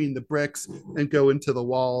through between the bricks and go into the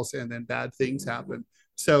walls, and then bad things happen.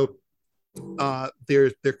 So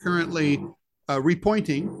they're currently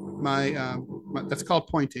repointing my that's called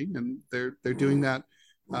pointing, and they're doing that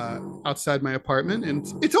outside my apartment, and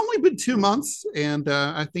it's only been 2 months, and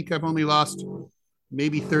I think I've only lost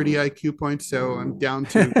maybe 30 IQ points, so I'm down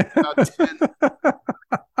to about 10.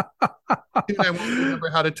 I won't remember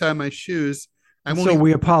how to tie my shoes.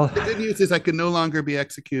 We apologize. The good news is I can no longer be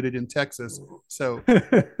executed in Texas. So,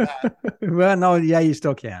 well, no, yeah, you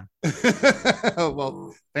still can.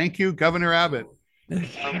 Well, thank you, Governor Abbott.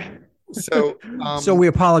 So we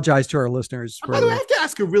apologize to our listeners. By the way, I have to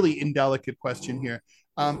ask a really indelicate question here.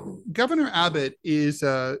 Governor Abbott is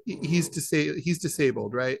he's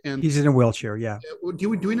disabled, right? And he's in a wheelchair. Yeah. Do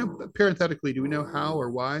we know, parenthetically, do we know how or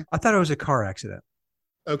why? I thought it was a car accident.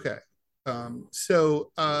 Okay.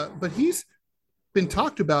 But he's been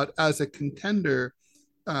talked about as a contender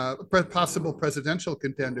possible presidential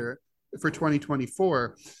contender for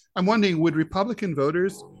 2024. I'm wondering, would Republican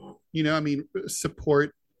voters,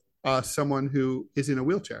 support someone who is in a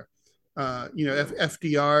wheelchair? If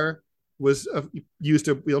FDR was used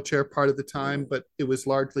a wheelchair part of the time, but it was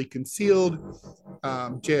largely concealed.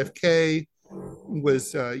 JFK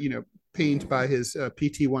was, pained by his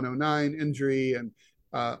PT 109 injury, and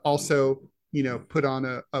also, put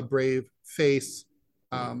on a brave face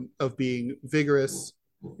of being vigorous,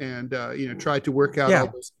 and tried to work out all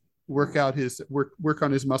those, work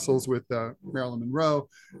on his muscles with Marilyn Monroe.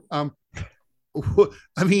 I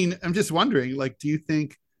mean, I'm just wondering, like, do you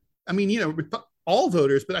think, all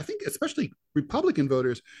voters, but I think especially Republican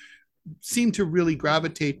voters seem to really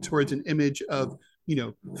gravitate towards an image of,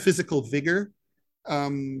 physical vigor.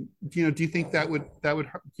 Do you think that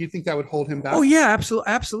would hold him back? Oh yeah,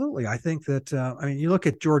 absolutely. I think that, you look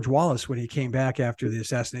at George Wallace when he came back after the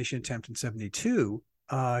assassination attempt in 1972.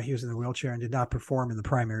 He was in the wheelchair and did not perform in the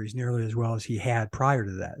primaries nearly as well as he had prior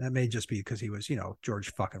to that. That may just be because he was,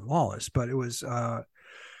 George fucking Wallace, but it was,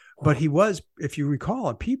 but he was, if you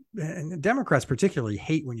recall, and Democrats particularly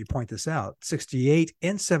hate when you point this out, 68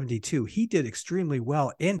 and 72, he did extremely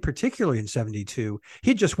well, and particularly in 72,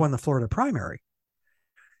 he just won the Florida primary.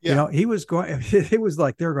 Yeah. He was going, it was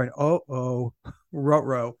like, they were going,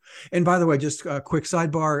 row. And by the way, just a quick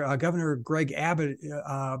sidebar, Governor Greg Abbott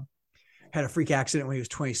had a freak accident when he was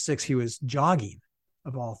 26. He was jogging,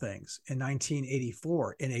 of all things, in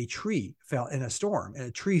 1984, and a tree fell in a storm, and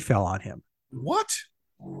a tree fell on him. What?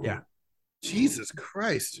 Yeah. Jesus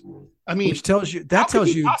Christ. I mean, which tells you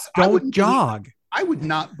don't jog. I would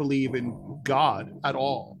not believe in God at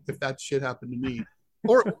all if that shit happened to me.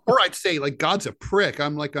 Or I'd say, like, God's a prick.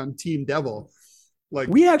 I'm like on Team Devil. Like,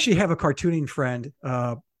 we actually have a cartooning friend.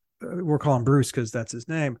 We're calling Bruce because that's his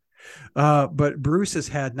name. But Bruce has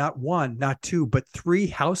had not one, not two, but 3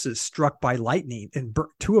 houses struck by lightning, and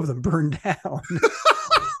 2 of them burned down.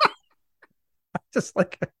 Just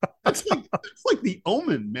like that's like the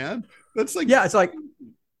Omen, man. That's like, yeah, it's like,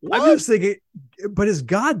 what? I'm just thinking, but is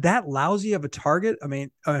God that lousy of a target? I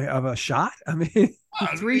mean, of a shot? I mean,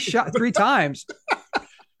 3 times.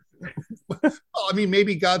 Well, I mean,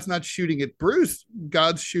 maybe God's not shooting at Bruce.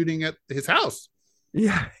 God's shooting at his house.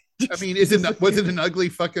 Yeah. I mean, was it an ugly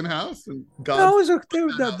fucking house? And God,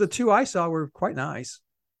 no, the 2 I saw were quite nice.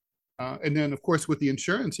 And then, of course, with the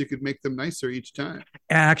insurance, you could make them nicer each time.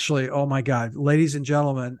 Actually, oh my God, ladies and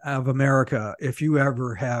gentlemen of America, if you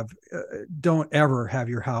ever have, don't ever have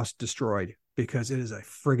your house destroyed, because it is a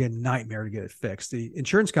friggin' nightmare to get it fixed. The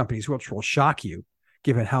insurance companies, which will shock you,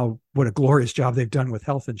 given what a glorious job they've done with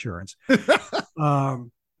health insurance,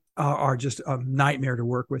 are just a nightmare to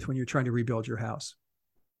work with when you're trying to rebuild your house.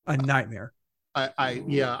 A nightmare.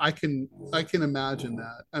 I can imagine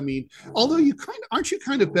that. I mean, although aren't you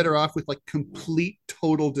kind of better off with like complete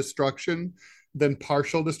total destruction than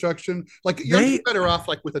partial destruction? Like, you're better off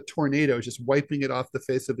like with a tornado just wiping it off the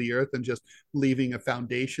face of the earth and just leaving a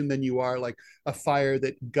foundation than you are like a fire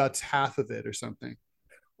that guts half of it or something.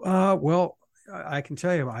 Well, I can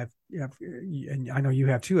tell you, and I know you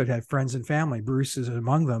have too. I've had friends and family, Bruce is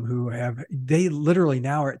among them, they literally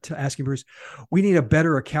now are asking Bruce, we need a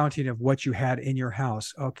better accounting of what you had in your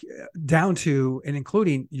house, okay, down to and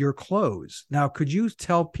including your clothes. Now, could you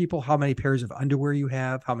tell people how many pairs of underwear you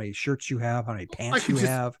have, how many shirts you have, how many pants you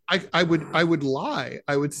have? I would lie.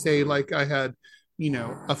 I would say, like, I had,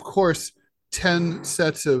 of course, 10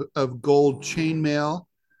 sets of gold chainmail.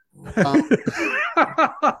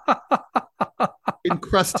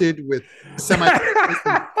 Encrusted with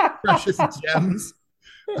precious gems.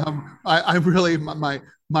 I really, my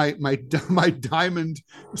diamond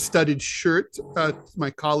studded shirt,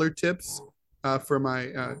 my collar tips, for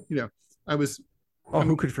my, I was.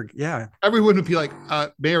 Who could forget? Yeah, everyone would be like,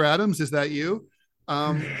 Mayor Adams, is that you?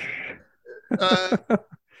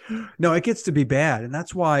 No, it gets to be bad, and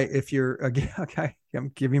that's why if you're okay, I'm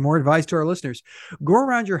giving more advice to our listeners. Go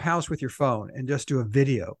around your house with your phone and just do a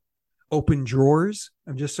video. Open drawers,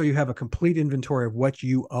 and just so you have a complete inventory of what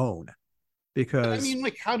you own. Because I mean,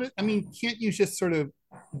 like, can't you just sort of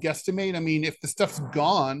guesstimate? I mean, if the stuff's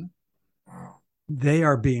gone. They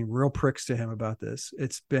are being real pricks to him about this.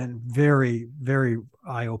 It's been very, very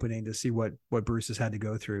eye-opening to see what Bruce has had to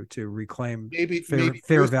go through to reclaim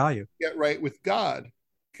fair value. Get right with God,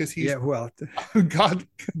 because he's God.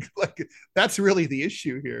 Like, that's really the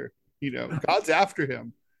issue here. God's after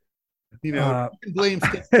him. You can blame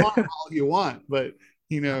State Farm all you want, but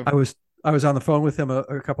I was on the phone with him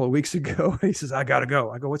a couple of weeks ago. He says, "I gotta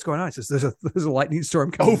go." I go, "What's going on?" He says, "There's a lightning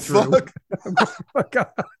storm coming through." Fuck.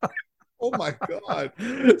 Oh my God.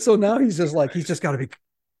 So now he's just got to be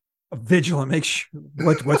vigilant, make sure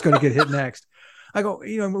what's going to get hit next. I go,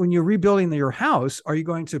 when you're rebuilding your house, are you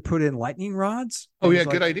going to put in lightning rods? Oh And yeah,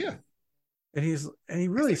 he's good like, idea. he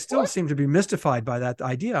really Like, still what? seemed to be mystified by that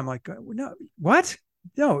idea. I'm like, no, what?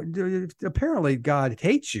 No, apparently God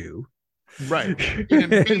hates you. Right. In a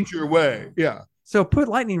major way. Yeah. So put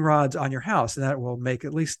lightning rods on your house, and that will make,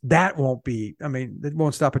 at least that won't be. I mean, it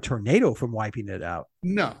won't stop a tornado from wiping it out.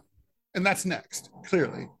 No. And that's next,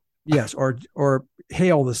 clearly. Yes, or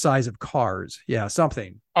hail the size of cars. Yeah,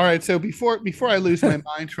 something. All right. So before I lose my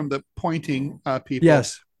mind from the pointing people,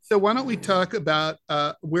 Yes. so why don't we talk about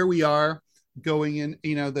where we are going in,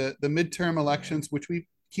 the midterm elections, which we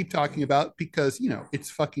keep talking about because it's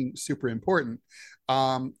fucking super important.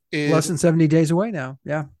 Less Is than 70 days away now.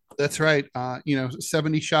 Yeah. That's right.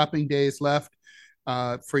 70 shopping days left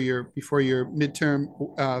before your midterm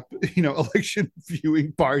election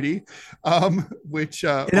viewing party, which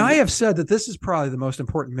And I have said that this is probably the most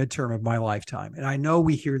important midterm of my lifetime. And I know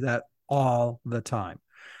we hear that all the time.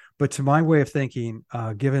 But to my way of thinking,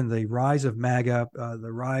 given the rise of MAGA,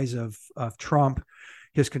 the rise of Trump,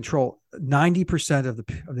 his control, 90% of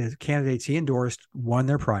the candidates he endorsed won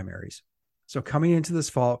their primaries. So coming into this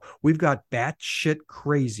fall, we've got batshit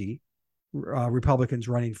crazy Republicans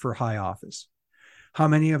running for high office. How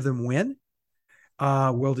many of them win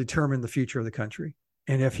will determine the future of the country.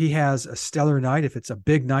 And if he has a stellar night, if it's a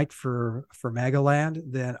big night for MAGA land,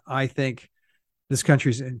 then I think this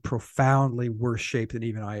country's in profoundly worse shape than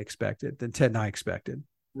even than Ted and I expected.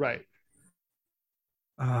 right.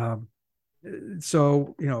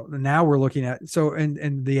 So now we're looking at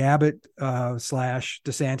and the Abbott slash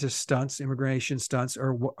DeSantis stunts, immigration stunts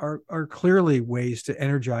are clearly ways to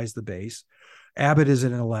energize the base. Abbott is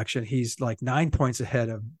in an election. He's like 9 points ahead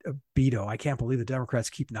of Beto. I can't believe the Democrats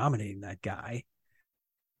keep nominating that guy.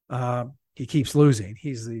 He keeps losing.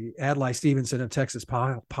 He's the Adlai Stevenson of Texas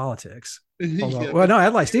politics. Although, well, no,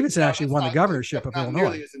 Adlai Stevenson actually won the governorship of Illinois.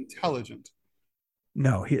 Nearly as intelligent.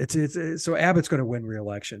 No, it's so Abbott's going to win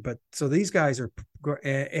re-election, but so these guys are,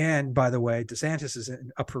 and by the way, DeSantis is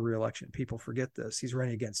up for re-election. People forget this. He's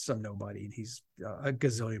running against some nobody, and he's a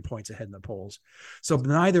gazillion points ahead in the polls. So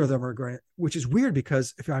neither of them are going, which is weird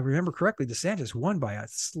because if I remember correctly, DeSantis won by a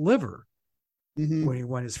sliver when he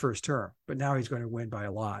won his first term, but now he's going to win by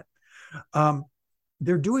a lot.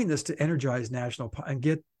 They're doing this to energize national and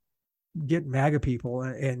get MAGA people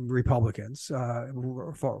and Republicans,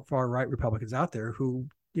 far right Republicans out there who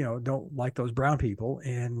don't like those brown people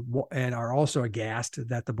and are also aghast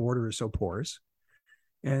that the border is so porous.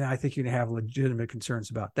 And I think you can have legitimate concerns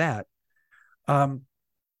about that. I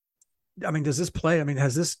mean, does this play? I mean,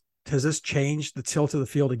 has this changed the tilt of the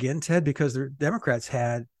field again, Ted? Because the Democrats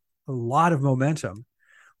had a lot of momentum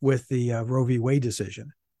with the Roe v. Wade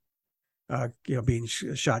decision. Being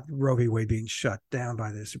shot, Roe v. Wade being shut down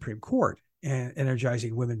by the Supreme Court and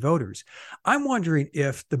energizing women voters. I'm wondering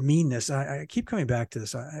if the meanness, I keep coming back to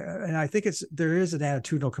this, and I think there is an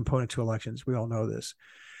attitudinal component to elections. We all know this,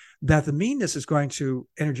 that the meanness is going to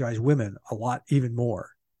energize women a lot, even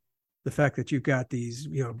more. The fact that you've got these,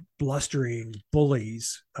 blustering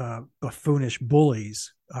bullies, buffoonish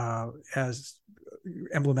bullies as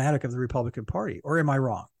emblematic of the Republican Party, or am I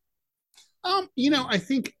wrong? I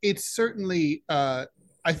think it's certainly. I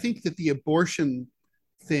think that the abortion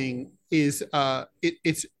thing is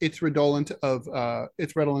it's redolent of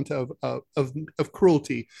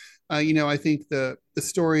cruelty. I think the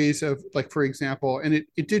stories of, like, for example, and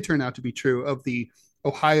it did turn out to be true, of the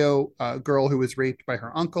Ohio girl who was raped by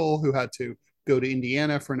her uncle, who had to go to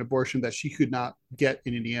Indiana for an abortion that she could not get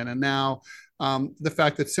in Indiana now. The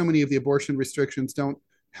fact that so many of the abortion restrictions don't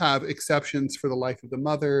have exceptions for the life of the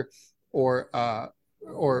mother, or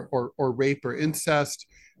rape or incest.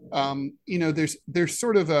 There's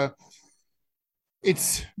sort of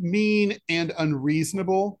it's mean and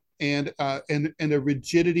unreasonable, and a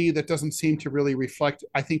rigidity that doesn't seem to really reflect,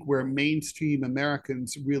 I think, where mainstream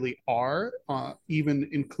Americans really are, even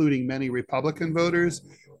including many Republican voters.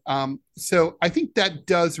 So I think that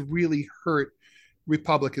does really hurt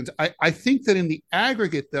Republicans. I think that in the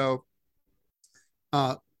aggregate, though,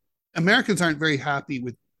 Americans aren't very happy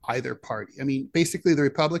with either party. I mean, basically, the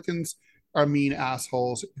Republicans are mean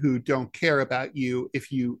assholes who don't care about you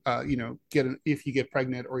if you if you get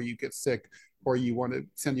pregnant, or you get sick, or you want to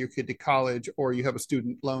send your kid to college, or you have a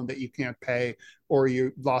student loan that you can't pay, or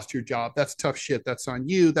you lost your job. That's tough shit. That's on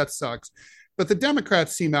you. That sucks. But the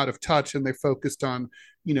Democrats seem out of touch, and they're focused on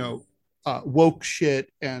woke shit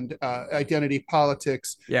and identity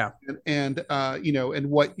politics. Yeah, and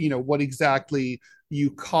what exactly you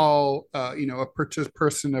call a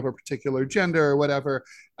person of a particular gender or whatever,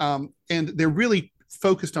 and they're really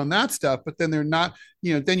focused on that stuff, but then they're not,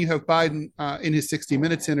 then you have Biden in his 60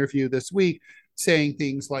 Minutes interview this week saying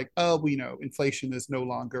things like, oh, we know inflation is no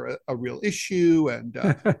longer a real issue. And,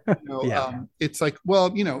 it's like, well,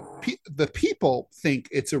 the people think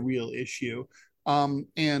it's a real issue. And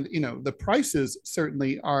the prices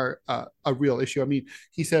certainly are a real issue. I mean,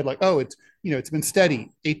 he said like, oh, it's been steady,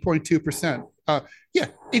 8.2%. Yeah,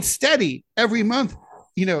 it's steady every month.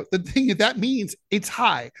 The thing that means it's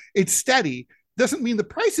high, it's steady. Doesn't mean the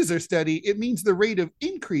prices are steady. It means the rate of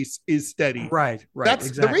increase is steady. Right. That's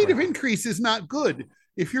exactly. The rate of increase is not good.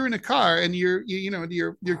 If you're in a car and you're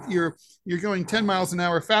going 10 miles an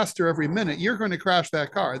hour faster every minute, you're going to crash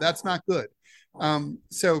that car. That's not good. I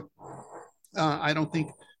don't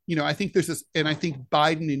think, I think there's this, and I think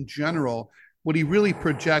Biden in general, what he really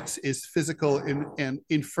projects is physical and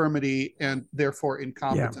infirmity and therefore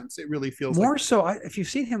incompetence. Yeah. It really feels more like, so. If you've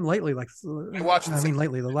seen him lately, like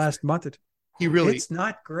lately, the last month, it's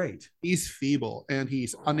not great. He's feeble and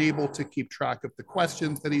he's unable to keep track of the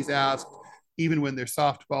questions that he's asked, even when they're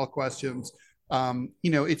softball questions.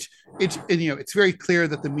 It's very clear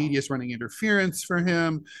that the media is running interference for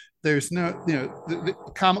him. There's no,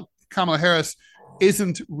 Kamala Harris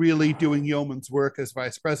isn't really doing yeoman's work as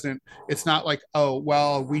vice president. It's not like, oh,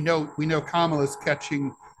 well, we know Kamala's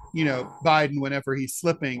catching, Biden whenever he's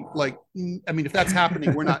slipping. Like, I mean, if that's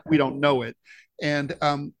happening, we don't know it. And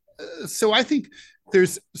so I think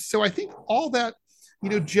all that,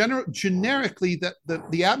 generically that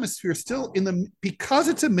the atmosphere still because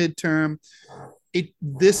it's a midterm,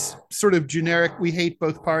 this sort of generic, we hate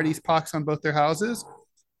both parties, pox on both their houses,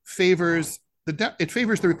 favors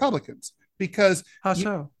the Republicans. Because how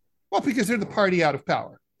so? Well, because they're the party out of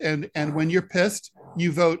power, and when you're pissed,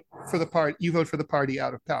 you vote for the party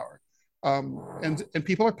out of power, and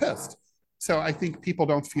people are pissed. So I think people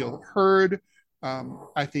don't feel heard.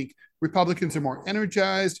 I think Republicans are more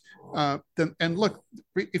energized. And look,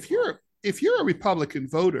 if you're a Republican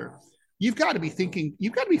voter, you've got to be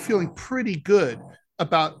feeling pretty good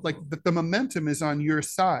about like the momentum is on your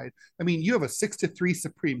side. I mean, you have a 6-3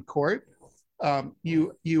 Supreme Court.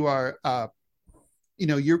 You are,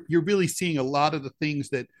 you're really seeing a lot of the things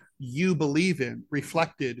that you believe in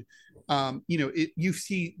reflected. You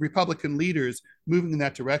see Republican leaders moving in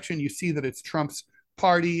that direction. You see that it's Trump's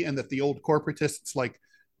party and that the old corporatists like,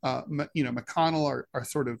 McConnell are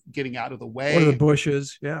sort of getting out of the way. Or the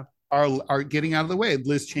Bushes, yeah, are getting out of the way.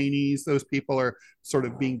 Liz Cheney's, those people are sort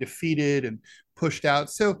of being defeated and pushed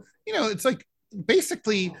out. So, it's like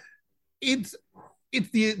basically it's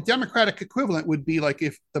the Democratic equivalent would be like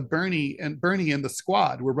if Bernie and the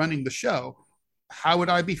squad were running the show. How would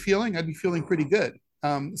I be feeling? I'd be feeling pretty good.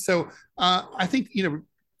 I think,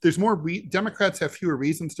 there's more Democrats have fewer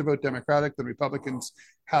reasons to vote Democratic than Republicans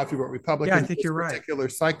have to vote Republican. Yeah, I think you're right. Particular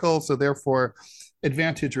cycle. So therefore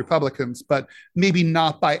advantage Republicans, but maybe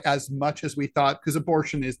not by as much as we thought, because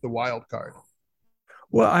abortion is the wild card.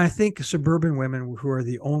 Well, I think suburban women who are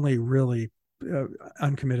the only really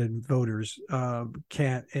uncommitted voters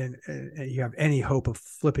can't, and you have any hope of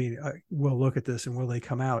flipping, will look at this and will they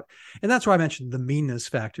come out? And that's why I mentioned the meanness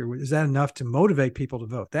factor. Is that enough to motivate people to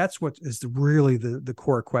vote? That's what is really the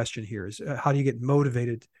core question here is how do you get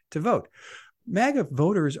motivated to vote? MAGA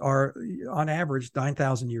voters are on average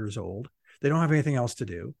 9,000 years old. They don't have anything else to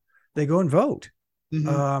do. They go and vote.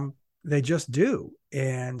 Mm-hmm. They just do.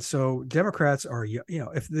 And so Democrats are,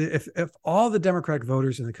 if all the Democratic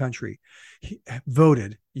voters in the country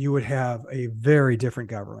voted, you would have a very different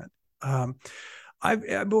government. How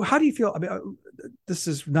do you feel? I mean, this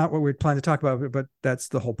is not what we're planning to talk about, but that's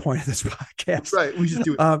the whole point of this podcast. Right. We just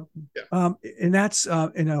do it. And that's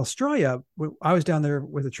in Australia. I was down there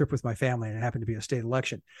with a trip with my family and it happened to be a state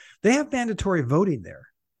election. They have mandatory voting there,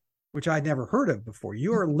 which I'd never heard of before.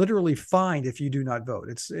 You are literally fined if you do not vote.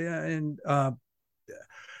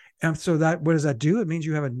 And so that, what does that do? It means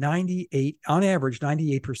you have on average,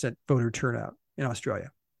 98% voter turnout in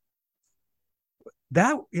Australia.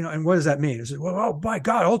 That, and what does that mean? Is it, well, oh my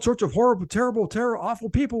God, all sorts of horrible, terrible, awful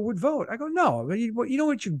people would vote. I go, no, you know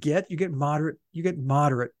what you get? You get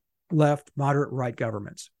moderate left, moderate right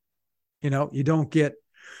governments. You don't get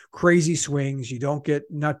crazy swings. You don't get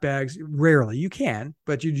nutbags. Rarely. You can,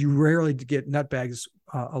 but you rarely get nutbags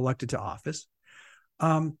elected to office.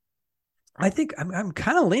 I think I'm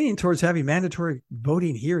kind of leaning towards having mandatory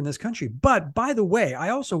voting here in this country. But by the way,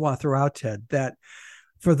 I also want to throw out, Ted, that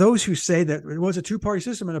for those who say that it was a two-party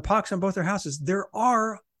system and a pox on both their houses, there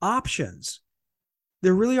are options.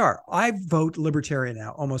 There really are. I vote Libertarian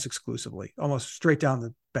now almost exclusively, almost straight down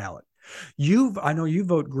the ballot. I know you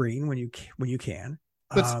vote Green when you can.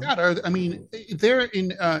 But Scott, there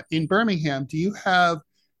in Birmingham, do you have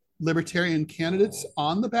libertarian candidates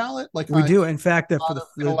on the ballot, like We do. In fact, that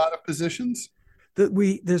for in a lot of positions.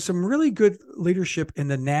 There's some really good leadership in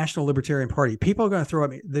the National Libertarian Party. People are going to throw at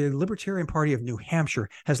me. The Libertarian Party of New Hampshire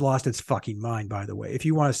has lost its fucking mind, by the way. If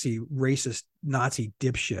you want to see racist Nazi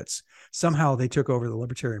dipshits, somehow they took over the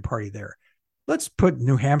Libertarian Party there. Let's put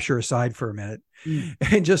New Hampshire aside for a minute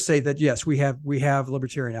and just say that, yes, we have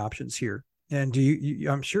libertarian options here. And do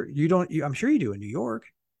you I'm sure you don't, I'm sure you do in New York.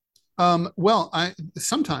 Well, I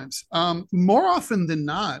sometimes, more often than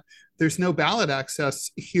not, there's no ballot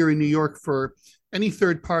access here in New York for any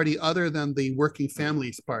third party other than the Working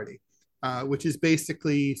Families Party, which is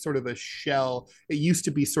basically sort of a shell. It used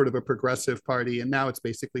to be sort of a progressive party, and now it's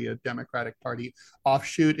basically a Democratic Party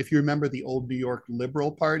offshoot. If you remember the old New York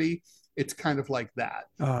Liberal Party, it's kind of like that.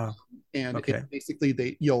 And okay.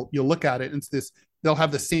 Basically, you'll look at it, and it's this. They'll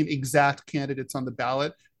have the same exact candidates on the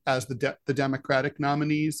ballot as the Democratic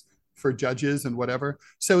nominees for judges and whatever.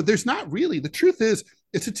 So there's not really. The truth is,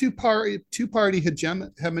 it's a two-party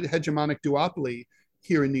hegemonic duopoly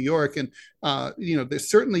here in New York, and there's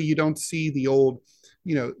certainly, you don't see the old.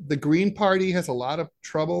 The Green Party has a lot of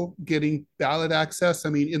trouble getting ballot access. I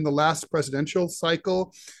mean, in the last presidential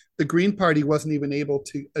cycle, the Green Party wasn't even able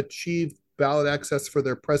to achieve ballot access for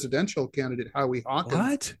their presidential candidate, Howie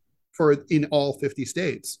Hawkins, in all 50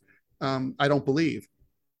 states. I don't believe.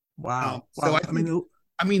 Wow. So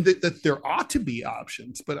I mean that there ought to be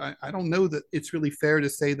options, but I don't know that it's really fair to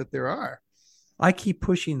say that there are. I keep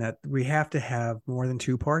pushing that we have to have more than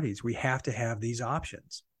two parties. We have to have these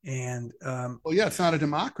options. And well, yeah, it's not a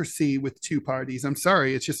democracy with two parties. I'm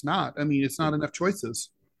sorry, it's just not. I mean, it's not enough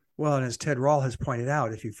choices. Well, and as Ted Rall has pointed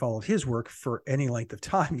out, if you followed his work for any length of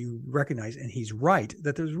time, you recognize, and he's right,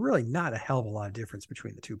 that there's really not a hell of a lot of difference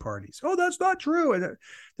between the two parties. Oh, that's not true. And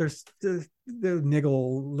there's the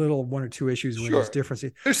niggle little one or two issues where there's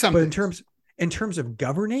differences. There's something. But in terms of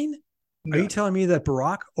governing, are you telling me that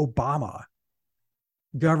Barack Obama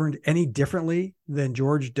governed any differently than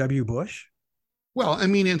George W. Bush? Well, I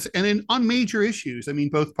mean, on major issues, I mean,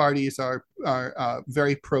 both parties are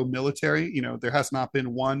very pro-military. There has not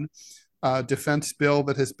been one defense bill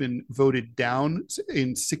that has been voted down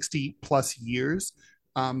in 60 plus years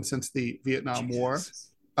since the Vietnam War.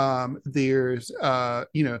 There's,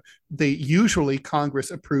 they usually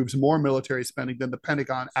Congress approves more military spending than the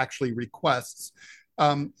Pentagon actually requests.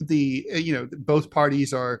 Both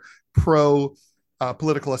parties are pro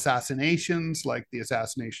political assassinations, like the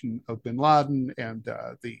assassination of bin Laden and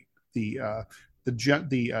the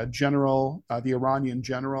Iranian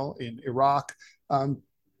general in Iraq. And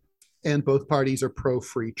both parties are pro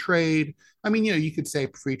free trade. I mean, you could say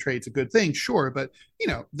free trade's a good thing, sure, but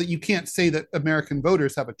that you can't say that American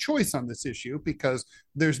voters have a choice on this issue because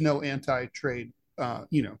there's no anti-trade.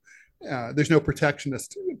 There's no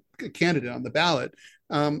protectionist candidate on the ballot.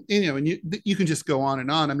 And you can just go on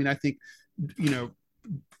and on. I mean, I think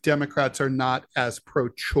Democrats are not as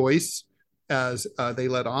pro-choice as they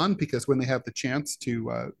let on, because when they have the chance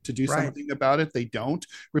to do something about it, they don't.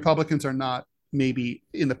 Republicans are not, maybe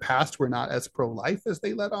in the past, were not as pro-life as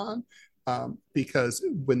they let on, because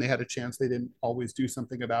when they had a chance, they didn't always do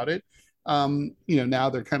something about it. Now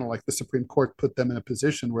they're kind of like the Supreme Court put them in a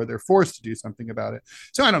position where they're forced to do something about it.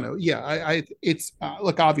 So I don't know. Yeah, it's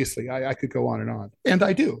look, obviously I could go on, and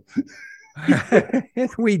I do.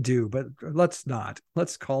 We do, but let's not.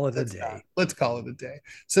 Let's call it a day. Let's call it a day.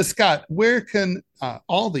 So, Scott, where can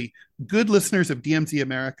all the good listeners of DMZ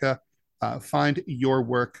America find your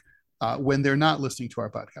work when they're not listening to our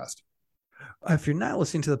podcast? If you're not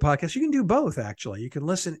listening to the podcast, you can do both, actually. You can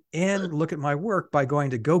listen and look at my work by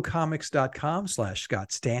going to gocomics.com/Scott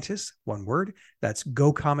Stantis, one word. That's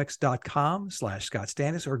gocomics.com/Scott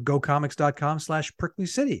Stantis, or gocomics.com/Prickly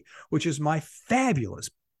City, which is my fabulous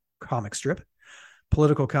comic strip,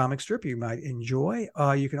 political comic strip you might enjoy.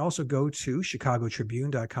 You can also go to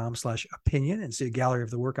chicagotribune.com/opinion and see a gallery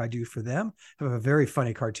of the work I do for them. I have a very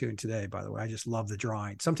funny cartoon today, by the way. I just love the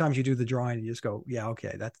drawing. Sometimes you do the drawing and you just go, yeah,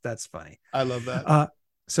 okay, that's funny. I love that.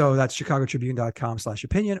 So that's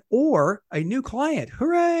chicagotribune.com/opinion, or a new client.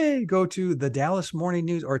 Hooray! Go to the Dallas Morning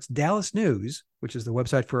News, or it's Dallas News, which is the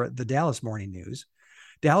website for the Dallas Morning News,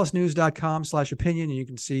 dallasnews.com/opinion, and you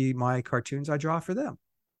can see my cartoons I draw for them.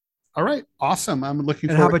 All right. Awesome. I'm looking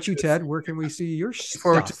forward. And how about you, Ted? Where can we see your stuff?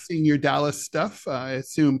 Forward to seeing your Dallas stuff. I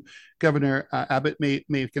assume Governor Abbott may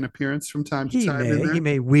make an appearance from time to time. He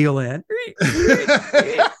may wheel in.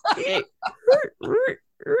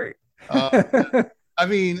 I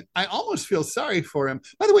mean, I almost feel sorry for him.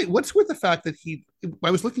 By the way, what's with the fact that I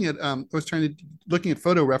was looking at looking at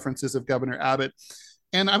photo references of Governor Abbott,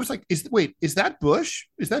 and I was like, is that Bush?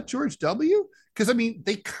 Is that George W? Because I mean,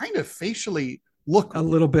 they kind of facially look A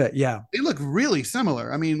little bit, yeah. they look really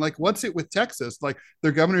similar. I mean, like, what's it with Texas? Like,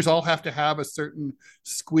 their governors all have to have a certain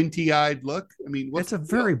squinty-eyed look. I mean, what's It's a the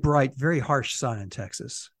deal? very bright, very harsh sun in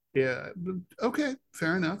Texas. Yeah. Okay.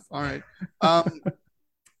 Fair enough. All right. Um,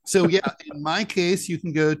 so yeah, in my case, you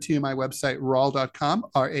can go to my website, rall.com,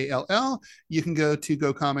 RALL. You can go to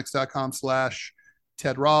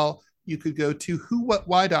gocomics.com/Ted Rall. You could go to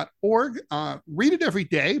whowhatwhy.org. Read it every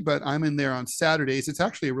day, but I'm in there on Saturdays. It's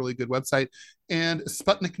actually a really good website. And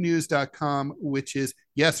sputniknews.com, which is,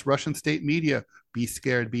 yes, Russian state media. Be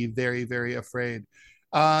scared. Be very, very afraid.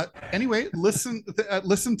 Anyway, listen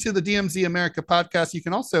to the DMZ America podcast. You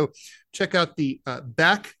can also check out the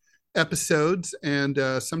back episodes, and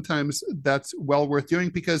sometimes that's well worth doing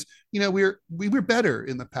because we were better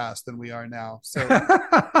in the past than we are now. So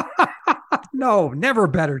No, never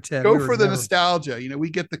better, Ted. go We were for the never. nostalgia. We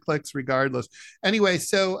get the clicks regardless. Anyway,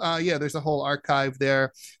 so yeah, there's a whole archive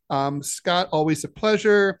there. Scott, always a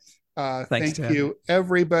pleasure. Thanks, Thank Ted. you,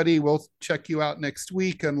 everybody. We'll check you out next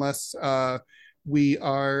week unless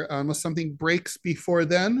unless something breaks before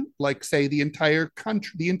then, like say the entire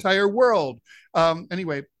country, the entire world.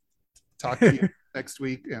 Anyway, talk to you next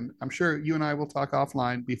week, and I'm sure you and I will talk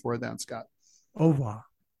offline before then, Scott. Au revoir.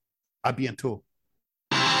 A bientôt.